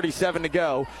 6:37 to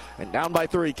go. And down by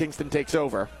 3, Kingston takes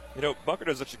over. You know, Bunker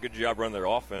does such a good job running their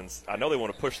offense. I know they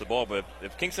want to push the ball, but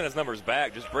if Kingston has numbers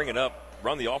back, just bring it up.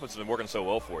 Run the offense has been working so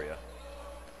well for you.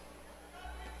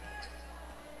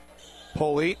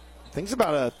 Polite thinks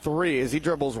about a 3 as he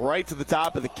dribbles right to the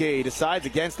top of the key, decides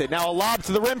against it. Now a lob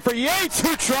to the rim for Yates,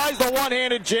 who tries the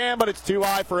one-handed jam, but it's too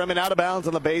high for him and out of bounds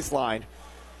on the baseline.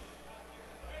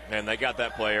 And they got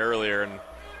that play earlier, and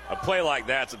a play like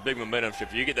that's a big momentum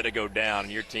shift. You get that to go down,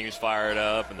 and your team's fired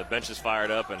up, and the bench is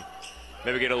fired up, and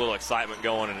maybe get a little excitement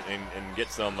going and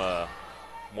get some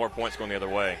more points going the other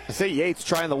way. I say Yates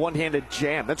trying the one-handed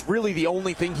jam. That's really the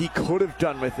only thing he could have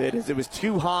done with it, is it was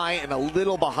too high and a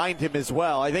little behind him as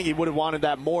well. I think he would have wanted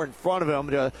that more in front of him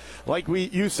to, like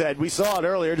you said, we saw it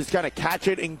earlier, just kind of catch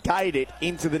it and guide it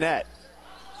into the net.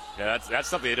 Yeah, that's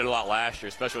something they did a lot last year,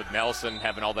 especially with Nelson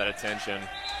having all that attention.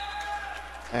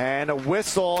 And a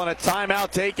whistle and a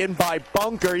timeout taken by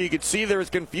Bunker. You could see there was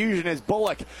confusion as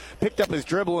Bullock picked up his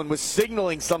dribble and was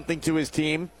signaling something to his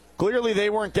team. Clearly they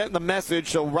weren't getting the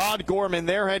message, so Rod Gorman,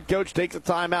 their head coach, takes a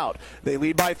timeout. They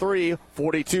lead by 3,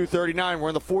 42-39. We're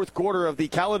in the fourth quarter of the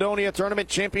Caledonia Tournament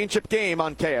Championship game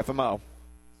on KFMO.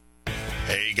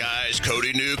 Hey guys,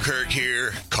 Cody Newkirk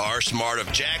here. Car Smart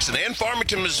of Jackson and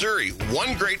Farmington, Missouri.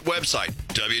 One great website,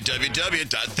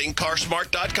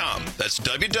 www.thinkcarsmart.com. That's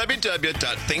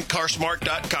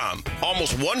www.thinkcarsmart.com.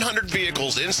 Almost 100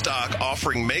 vehicles in stock,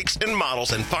 offering makes and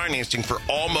models and financing for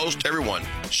almost everyone.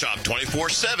 Shop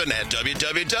 24/7 at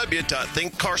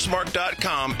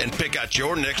www.thinkcarsmart.com and pick out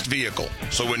your next vehicle.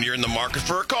 So when you're in the market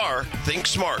for a car, think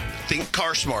smart. Think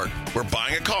Car Smart, where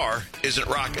buying a car isn't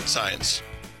rocket science.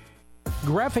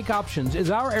 Graphic Options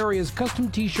is our area's custom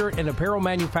t-shirt and apparel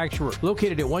manufacturer.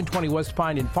 Located at 120 West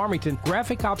Pine in Farmington,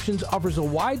 Graphic Options offers a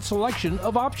wide selection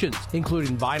of options,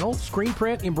 including vinyl, screen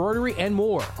print, embroidery, and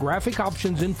more. Graphic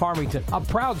Options in Farmington, a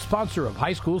proud sponsor of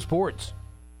high school sports.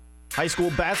 High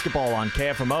school basketball on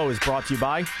KFMO is brought to you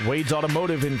by Wade's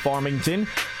Automotive in Farmington,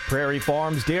 Prairie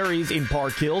Farms Dairies in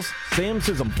Park Hills, Sam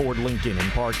Sism Ford Lincoln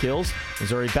in Park Hills,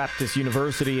 Missouri Baptist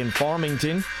University in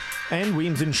Farmington, and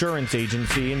Weems Insurance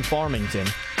Agency in Farmington.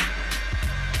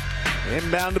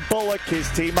 Inbound to Bullock, his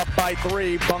team up by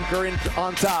 3. Bunker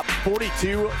on top,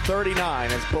 42-39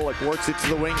 as Bullock works it to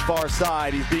the wing far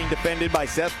side. He's being defended by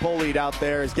Seth Polite out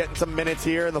there. He's getting some minutes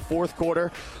here in the fourth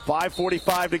quarter.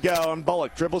 5:45 to go, and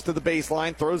Bullock dribbles to the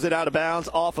baseline, throws it out of bounds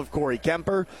off of Corey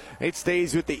Kemper. It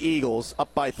stays with the Eagles,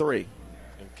 up by 3.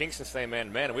 And Kingston staying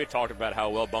man-to-man, and we had talked about how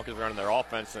well Bunker's running their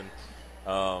offense, and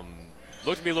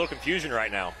looks to be a little confusion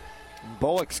right now.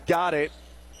 Bullock's got it.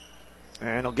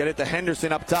 And he'll get it to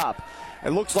Henderson up top. It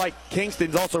looks like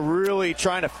Kingston's also really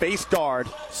trying to face guard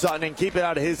Sutton and keep it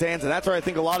out of his hands, and that's where I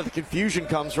think a lot of the confusion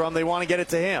comes from. They want to get it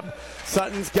to him.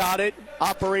 Sutton's got it,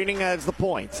 operating as the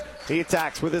point. He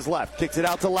attacks with his left, kicks it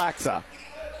out to Laxa.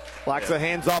 Laxa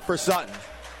hands off for Sutton.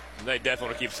 They definitely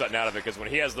want to keep Sutton out of it because when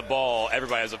he has the ball,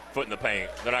 everybody has a foot in the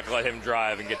paint. They're not going to let him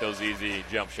drive and get those easy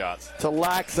jump shots. To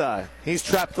Laxa. He's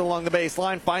trapped along the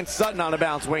baseline. Finds Sutton on a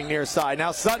bounce wing near side.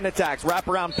 Now Sutton attacks.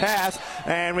 Wraparound pass.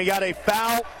 And we got a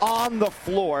foul on the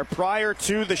floor prior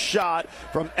to the shot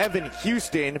from Evan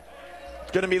Houston.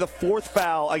 It's going to be the 4th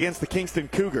foul against the Kingston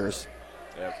Cougars.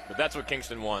 Yeah, but that's what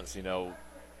Kingston wants, you know.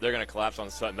 They're going to collapse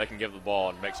on Sutton. They can give the ball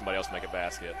and make somebody else make a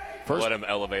basket. Let him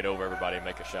elevate over everybody and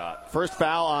make a shot. First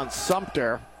foul on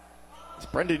Sumter. It's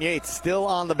Brendan Yates still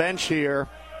on the bench here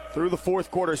through the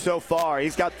fourth quarter so far.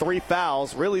 He's got 3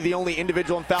 fouls, really the only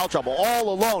individual in foul trouble.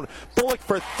 All alone. Bullock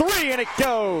for 3, and it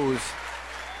goes.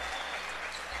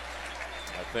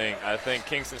 I think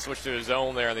Kingston switched to his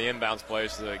zone there in the inbounds play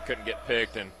so they couldn't get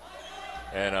picked,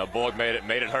 and Bullock made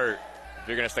it hurt. If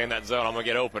you're going to stay in that zone, I'm going to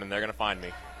get open, and they're going to find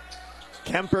me.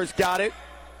 Kemper's got it.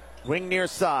 Wing near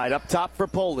side. Up top for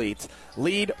Polite.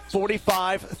 Lead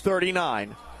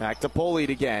 45-39. Back to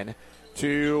Polite again.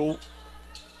 To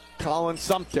Colin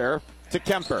Sumter. To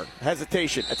Kemper.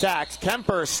 Hesitation. Attacks.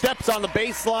 Kemper steps on the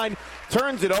baseline.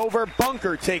 Turns it over.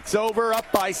 Bunker takes over. Up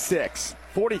by 6.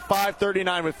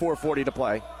 45-39 with 4:40 to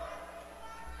play.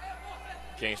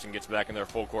 Kingston gets back in their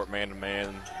full court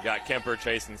man-to-man. Got Kemper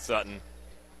chasing Sutton.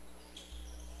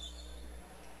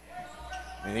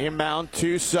 And the inbound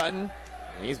to Sutton.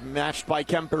 He's matched by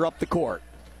Kemper up the court.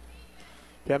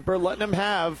 Kemper letting him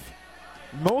have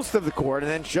most of the court,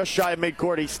 and then just shy of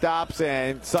midcourt he stops,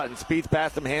 and Sutton speeds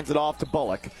past him, hands it off to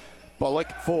Bullock.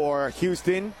 Bullock for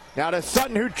Houston. Now to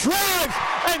Sutton, who drives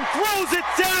and throws it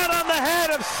down on the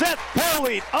head of Seth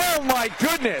Polite. Oh my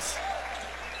goodness.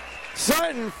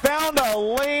 Sutton found a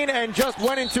lane and just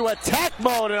went into attack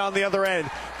mode, and on the other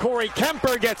end, Corey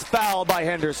Kemper gets fouled by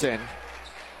Henderson.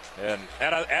 And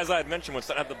as I had mentioned, when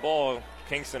Sutton had the ball,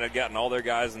 Kingston had gotten all their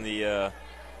guys in the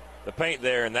paint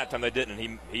there, and that time they didn't.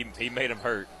 He made him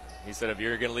hurt. He said, if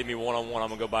you're going to leave me one-on-one, I'm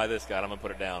going to go by this guy, and I'm going to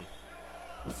put it down.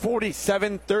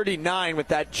 47-39 with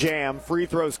that jam. Free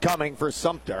throws coming for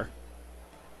Sumter.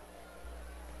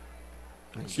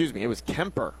 Excuse me, it was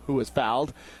Kemper who was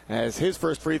fouled as his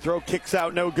first free throw kicks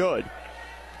out no good.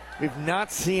 We've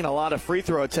not seen a lot of free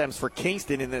throw attempts for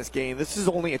Kingston in this game. This is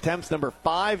only attempts number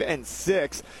 5 and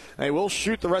 6. They will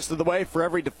shoot the rest of the way for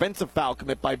every defensive foul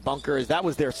commit by Bunker, as that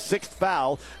was their 6th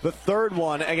foul, the 3rd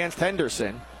one against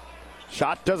Henderson.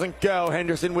 Shot doesn't go.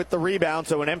 Henderson with the rebound,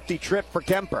 so an empty trip for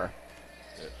Kemper.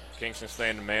 Kingston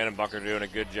staying the man, and Bunker doing a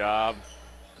good job.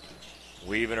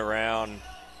 Weaving around.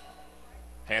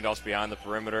 Handoffs behind the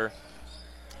perimeter.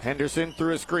 Henderson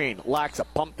through a screen. Laxa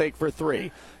pump fake for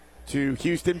 3. To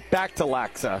Houston, back to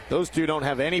Laxa. Those two don't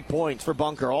have any points for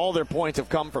Bunker. All their points have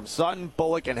come from Sutton,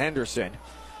 Bullock, and Henderson.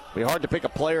 It'll be hard to pick a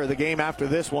player of the game after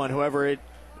this one, whoever it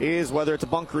is, whether it's a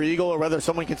Bunker Eagle or whether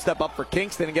someone can step up for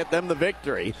Kingston and get them the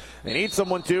victory. They need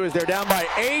someone to, as they're down by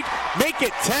 8, make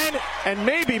it 10, and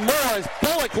maybe more as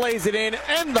Bullock lays it in,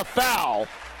 and the foul.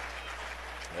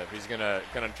 Yeah, if he's going to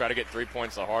try to get 3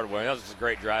 points the hard way. That was just a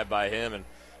great drive by him, and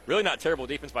really not terrible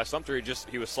defense by Sumter.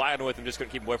 He was sliding with him, just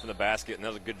couldn't keep him away from the basket, and that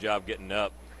was a good job getting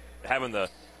up, having the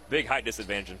big height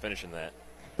disadvantage and finishing that.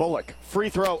 Bullock, free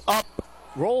throw up,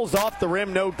 rolls off the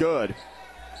rim, no good.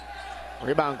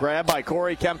 Rebound grab by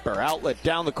Corey Kemper. Outlet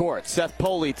down the court. Seth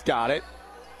Polite's got it.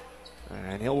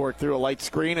 And he'll work through a light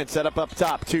screen and set up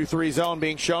top. 2-3 zone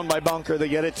being shown by Bunker. They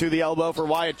get it to the elbow for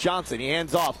Wyatt Johnson. He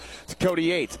hands off to Cody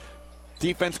Yates.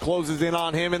 Defense closes in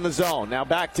on him in the zone. Now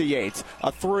back to Yates.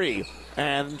 A 3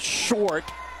 and short.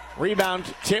 Rebound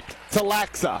tipped to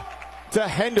Laxa. To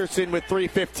Henderson with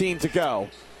 3:15 to go.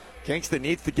 Kingston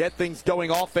needs to get things going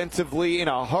offensively in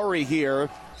a hurry here.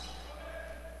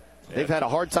 They've had a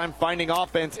hard time finding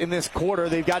offense in this quarter.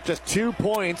 They've got just 2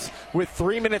 points with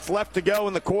 3 minutes left to go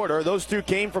in the quarter. Those two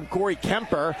came from Corey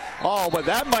Kemper. Oh, but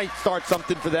that might start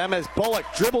something for them as Bullock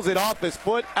dribbles it off his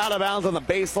foot out of bounds on the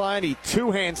baseline. He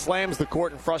two-hand slams the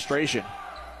court in frustration.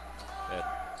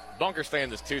 Bunker stay in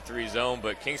this 2-3 zone,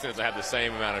 but Kingston doesn't have the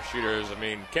same amount of shooters. I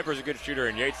mean, Kemper's a good shooter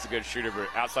and Yates is a good shooter, but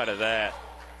outside of that,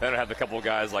 they don't have a couple of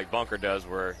guys like Bunker does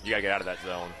where you got to get out of that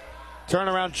zone.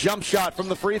 Turnaround jump shot from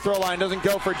the free throw line doesn't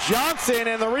go for Johnson,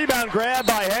 and the rebound grab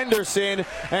by Henderson,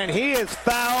 and he is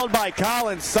fouled by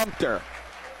Colin Sumter.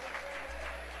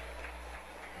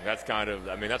 That's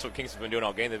that's what Kingston's been doing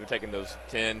all game. They've been taking those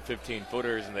 10,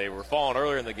 15-footers, and they were falling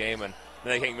earlier in the game, and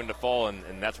then they can't even to fall, and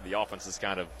that's where the offense is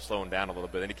kind of slowing down a little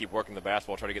bit. They need to keep working the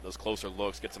basketball, try to get those closer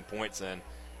looks, get some points in,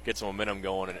 get some momentum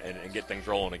going, and get things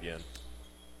rolling again.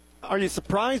 Are you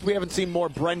surprised we haven't seen more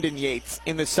Brendan Yates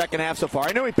in the second half so far?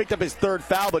 I know he picked up his third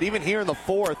foul, but even here in the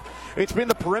fourth, it's been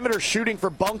the perimeter shooting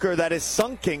for Bunker that has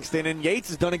sunk Kingston, and Yates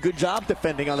has done a good job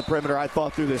defending on the perimeter, I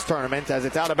thought, through this tournament, as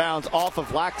it's out of bounds off of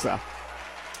Laxa.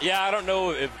 Yeah, I don't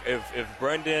know if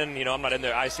Brendan, I'm not in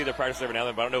there. I see their practice every now and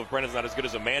then, but I don't know if Brendan's not as good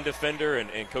as a man defender,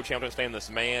 and Coach Hamilton's staying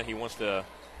this man. He wants to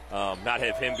not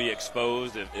have him be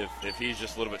exposed if he's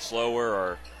just a little bit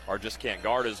slower or just can't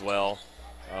guard as well.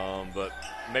 But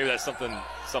maybe that's something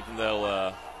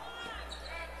they'll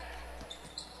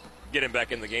get him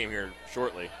back in the game here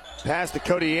shortly. Pass to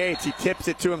Cody Yates. He tips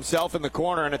it to himself in the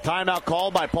corner, and a timeout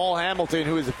called by Paul Hamilton,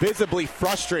 who is visibly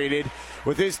frustrated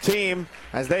with his team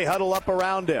as they huddle up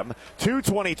around him.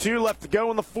 2:22 left to go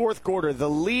in the fourth quarter. The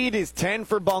lead is 10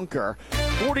 for Bunker.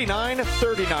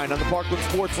 49-39 on the Parkland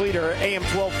Sports Leader, AM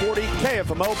 1240,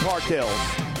 KFMO Park Hills.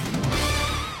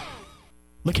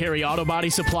 LeCarry Auto Body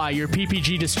Supply, your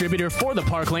PPG distributor for the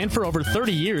Parkland for over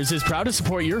 30 years, is proud to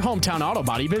support your hometown auto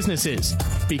body businesses.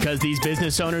 Because these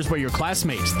business owners were your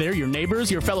classmates, they're your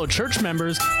neighbors, your fellow church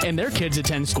members, and their kids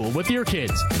attend school with your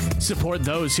kids. Support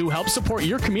those who help support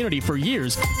your community for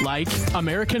years, like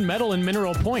American Metal in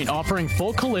Mineral Point, offering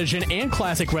full collision and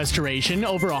classic restoration,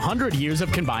 over 100 years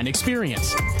of combined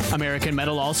experience. American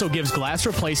Metal also gives glass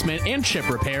replacement and chip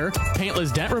repair,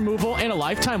 paintless dent removal, and a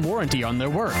lifetime warranty on their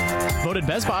work. Voted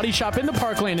Best Body Shop in the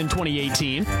Parkland in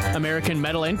 2018. American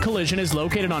Metal and Collision is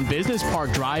located on Business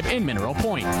Park Drive in Mineral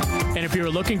Point. And if you're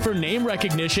looking for name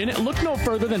recognition, look no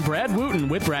further than Brad Wooten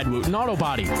with Brad Wooten Auto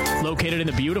Body. Located in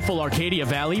the beautiful Arcadia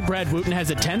Valley, Brad Wooten has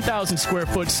a 10,000 square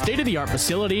foot state-of-the-art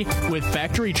facility with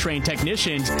factory-trained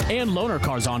technicians and loaner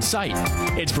cars on site.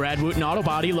 It's Brad Wooten Auto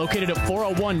Body located at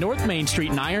 401 North Main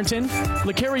Street in Ironton.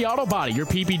 LeCarry Auto Body, your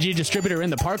PPG distributor in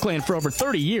the Parkland for over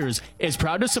 30 years, is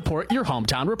proud to support your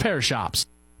hometown repair shops.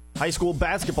 High school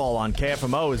basketball on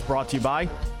KFMO is brought to you by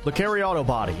LeCarry Auto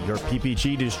Body, your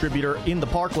PPG distributor in the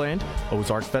Parkland,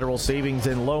 Ozark Federal Savings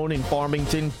and Loan in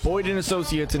Farmington, Boyd &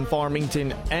 Associates in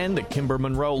Farmington, and the Kimber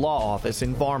Monroe Law Office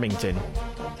in Farmington.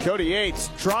 Cody Yates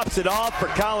drops it off for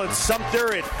Colin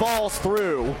Sumter. It falls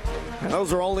through. And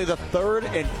those are only the third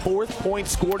and fourth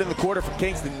points scored in the quarter for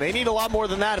Kingston. They need a lot more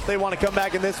than that if they want to come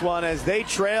back in this one, as they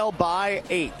trail by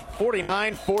 8.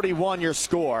 49-41 your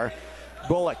score.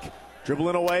 Bullock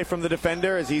dribbling away from the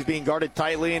defender as he's being guarded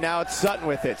tightly, and now it's Sutton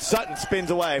with it. Sutton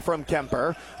spins away from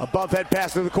Kemper. Above head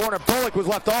pass to the corner. Bullock was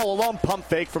left all alone. Pump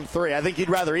fake from 3. I think he'd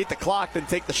rather eat the clock than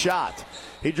take the shot.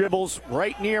 He dribbles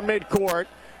right near midcourt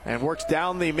and works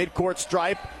down the midcourt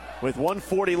stripe with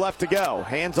 1:40 left to go.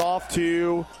 Hands off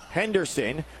to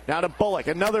Henderson. Now to Bullock.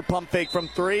 Another pump fake from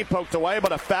 3. Poked away,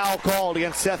 but a foul called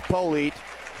against Seth Polite.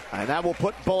 And that will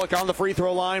put Bullock on the free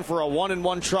throw line for a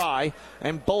 1-and-1 try.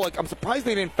 And Bullock, I'm surprised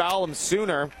they didn't foul him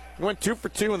sooner. He went 2 for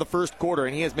 2 in the first quarter,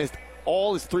 and he has missed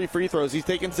all his 3 free throws he's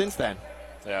taken since then.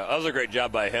 Yeah, that was a great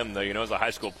job by him, though. As a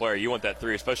high school player, you want that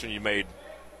 3, especially when you made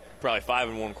probably 5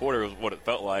 in one quarter was what it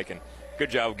felt like. And good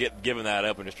job giving that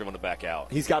up and just dribbling it back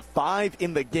out. He's got 5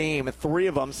 in the game, 3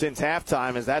 of them since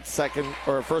halftime, as that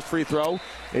first free throw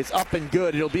is up and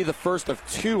good. It'll be the first of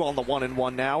 2 on the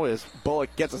 1-and-1 now as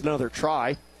Bullock gets another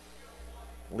try.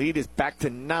 Lead is back to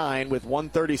 9 with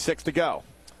 1:36 to go.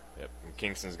 Yep, and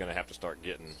Kingston's going to have to start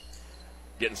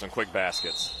getting some quick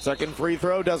baskets. Second free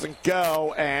throw doesn't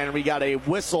go, and we got a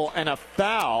whistle and a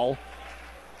foul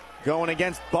going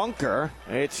against Bunker.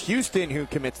 It's Houston who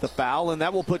commits the foul, and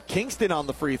that will put Kingston on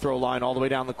the free throw line all the way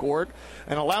down the court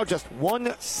and allow just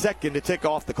 1 second to tick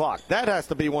off the clock. That has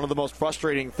to be one of the most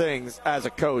frustrating things as a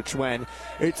coach when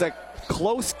it's a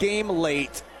close game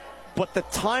late, but the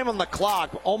time on the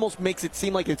clock almost makes it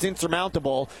seem like it's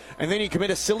insurmountable, and then you commit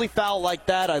a silly foul like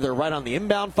that, either right on the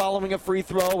inbound following a free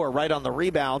throw or right on the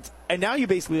rebound, and now you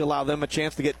basically allow them a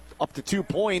chance to get up to 2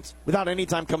 points without any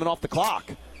time coming off the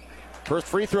clock. First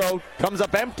free throw comes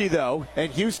up empty, though, and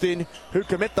Houston, who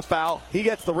commit the foul, he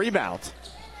gets the rebound.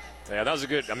 Yeah, that was a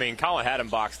good. I mean, Colin had him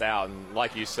boxed out, and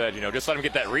like you said, just let him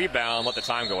get that rebound, let the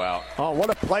time go out. Oh, what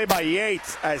a play by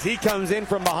Yates as he comes in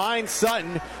from behind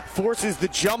Sutton, forces the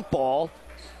jump ball.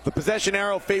 The possession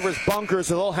arrow favors Bunker,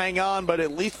 so they'll hang on, but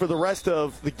at least for the rest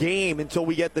of the game until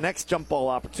we get the next jump ball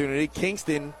opportunity,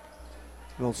 Kingston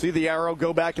will see the arrow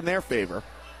go back in their favor.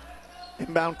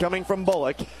 Inbound coming from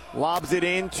Bullock. Lobs it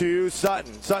in to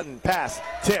Sutton. Sutton pass,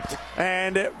 tipped,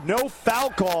 and no foul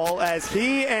call as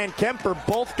he and Kemper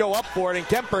both go up for it, and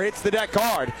Kemper hits the deck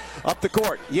hard. Up the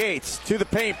court, Yates to the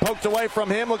paint, poked away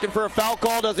from him, looking for a foul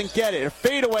call, doesn't get it. A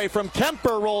fadeaway from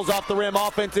Kemper rolls off the rim,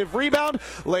 offensive rebound,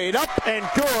 laid up and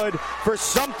good for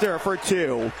Sumter for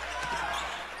 2.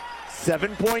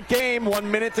 7-point game, 1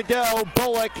 minute to go.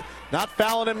 Bullock not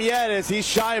fouling him yet as he's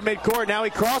shy of midcourt. Now he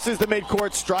crosses the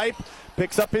midcourt stripe.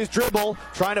 Picks up his dribble,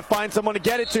 trying to find someone to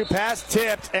get it to. Pass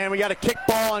tipped, and we got a kick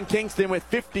ball on Kingston with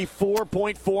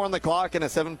 54.4 on the clock in a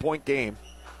 7-point game.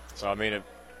 So, I mean,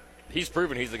 he's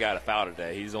proven he's the guy to foul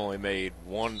today. He's only made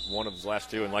one of his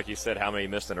last 2, and like you said, how many he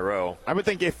missed in a row. I would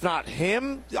think if not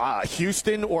him,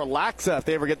 Houston or Laxa, if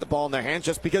they ever get the ball in their hands,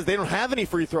 just because they don't have any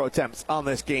free throw attempts on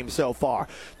this game so far.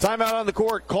 Timeout on the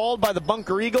court called by the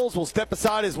Bunker Eagles. Will step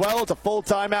aside as well. It's a full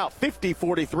timeout.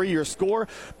 50-43 your score.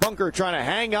 Bunker trying to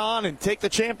hang on and take the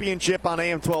championship on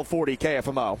AM 1240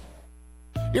 KFMO.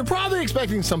 You're probably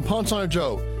expecting some punch on a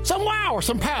joke, some wow or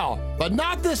some pow, but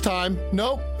not this time.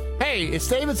 Nope. Hey, it's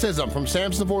David Sissom from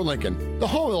Samson Ford Lincoln, the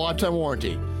home of the lifetime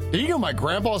warranty. Did you know my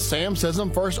grandpa Sam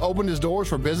Sissom first opened his doors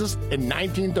for business in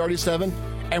 1937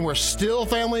 and we're still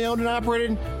family owned and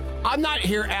operated? I'm not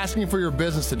here asking for your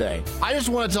business today. I just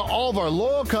want to tell all of our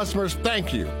loyal customers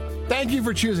thank you. Thank you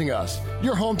for choosing us,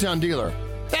 your hometown dealer.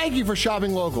 Thank you for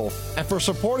shopping local and for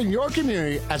supporting your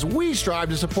community as we strive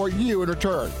to support you in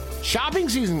return. Shopping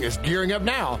season is gearing up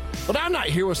now, but I'm not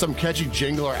here with some catchy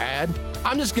jingle or ad.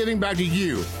 I'm just giving back to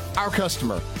you, our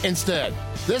customer, instead.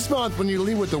 This month, when you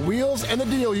leave with the wheels and the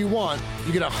deal you want,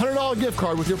 you get a $100 gift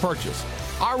card with your purchase.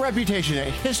 Our reputation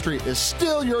and history is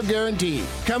still your guarantee.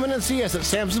 Come in and see us at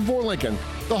Samson Ford Lincoln,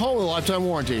 the home of the lifetime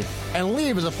warranty, and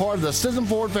leave as a part of the Sissom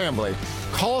Ford family.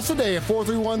 Call us today at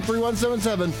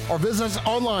 431-3177 or visit us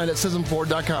online at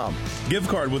SissomFord.com. Gift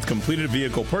card with completed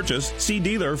vehicle purchase. See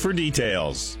dealer for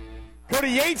details.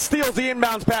 Cody Yates steals the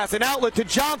inbounds pass. An outlet to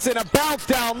Johnson. A bounce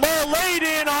down low. Laid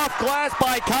in off glass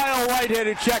by Kyle Whitehead,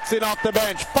 who checks in off the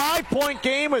bench. 5-point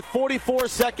game with 44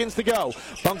 seconds to go.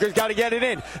 Bunker's got to get it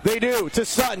in. They do. To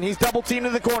Sutton. He's double teamed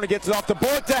in the corner. Gets it off the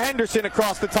board to Henderson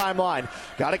across the timeline.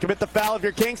 Got to commit the foul if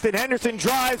you're Kingston. Henderson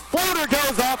drives. Floater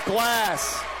goes off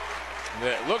glass.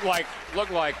 It looked like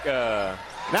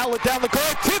now let down the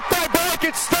court, tipped by Bullock,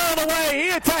 it's stolen away. He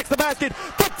attacks the basket,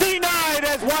 but denied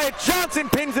as Wyatt Johnson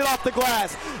pins it off the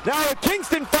glass. Now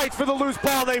Kingston fights for the loose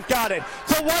ball, they've got it.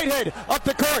 To Whitehead, up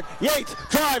the court, Yates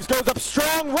drives, goes up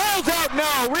strong, rolls out,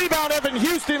 no. Rebound Evan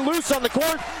Houston, loose on the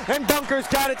court, and Bunker's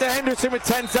got it to Henderson with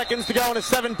 10 seconds to go in a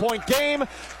 7-point game.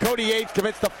 Cody Yates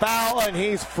commits the foul, and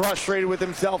he's frustrated with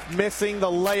himself, missing the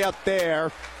layup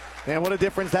there. And what a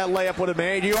difference that layup would have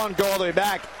made. You on go all the way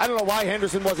back. I don't know why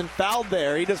Henderson wasn't fouled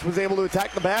there. He just was able to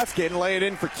attack the basket and lay it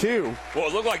in for 2. Well,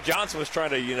 it looked like Johnson was trying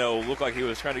to, look like he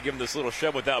was trying to give him this little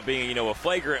shove without being, a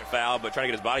flagrant foul, but trying to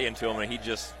get his body into him, and you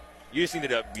just needed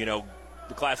to,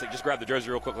 the classic, just grab the jersey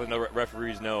real quick, let no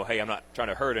referees know, hey, I'm not trying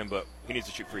to hurt him, but he needs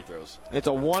to shoot free throws. It's a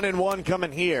 1-and-1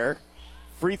 coming here.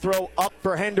 Free throw up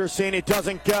for Henderson. It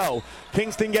doesn't go.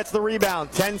 Kingston gets the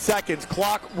rebound. 10 seconds.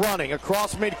 Clock running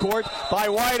across midcourt by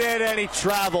Whitehead, and he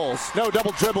travels. No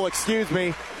double dribble, excuse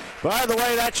me. By the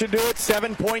way, that should do it.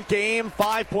 7-point game.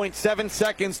 5.7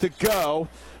 seconds to go.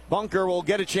 Bunker will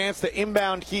get a chance to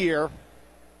inbound here.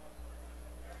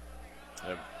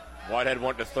 Whitehead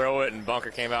wanted to throw it, and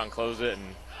Bunker came out and closed it,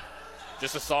 and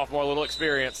just a sophomore little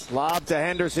experience. Lob to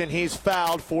Henderson. He's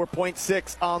fouled.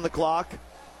 4.6 on the clock.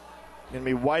 Going to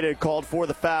be Whitehead called for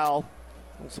the foul.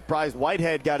 I'm surprised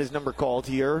Whitehead got his number called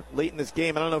here late in this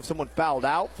game. I don't know if someone fouled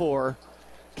out for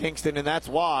Kingston, and that's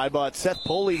why. But Seth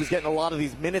Pulley was getting a lot of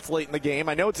these minutes late in the game.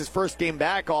 I know it's his first game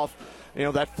back off,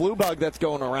 that flu bug that's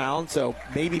going around. So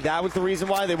maybe that was the reason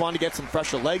why they wanted to get some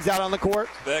fresher legs out on the court.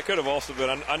 That could have also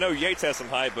been. I know Yates has some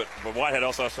height, but Whitehead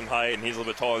also has some height, and he's a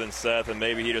little bit taller than Seth, and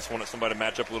maybe he just wanted somebody to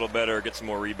match up a little better, get some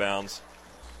more rebounds.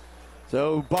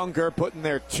 So Bunker putting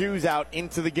their 2s out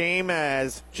into the game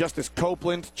as Justice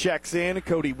Copeland checks in.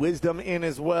 Cody Wisdom in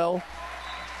as well.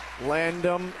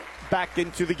 Landum back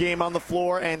into the game on the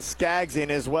floor, and Skaggs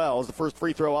in as well as the first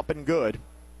free throw up and good.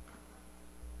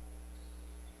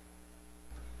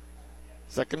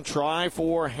 Second try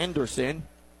for Henderson.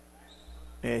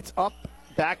 It's up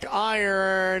Back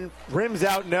iron, rims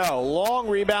out, no. Long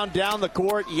rebound down the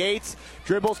court. Yates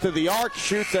dribbles to the arc,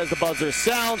 shoots as the buzzer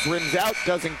sounds, rims out,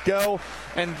 doesn't go,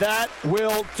 and that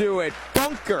will do it.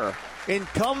 Bunker in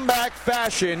comeback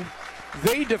fashion.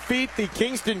 They defeat the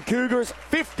Kingston Cougars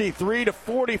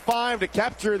 53-45 to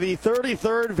capture the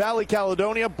 33rd Valley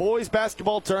Caledonia Boys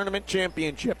Basketball Tournament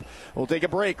Championship. We'll take a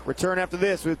break. Return after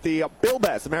this with the Bill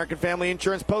Best American Family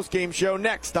Insurance postgame show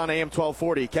next on AM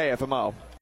 1240 KFMO.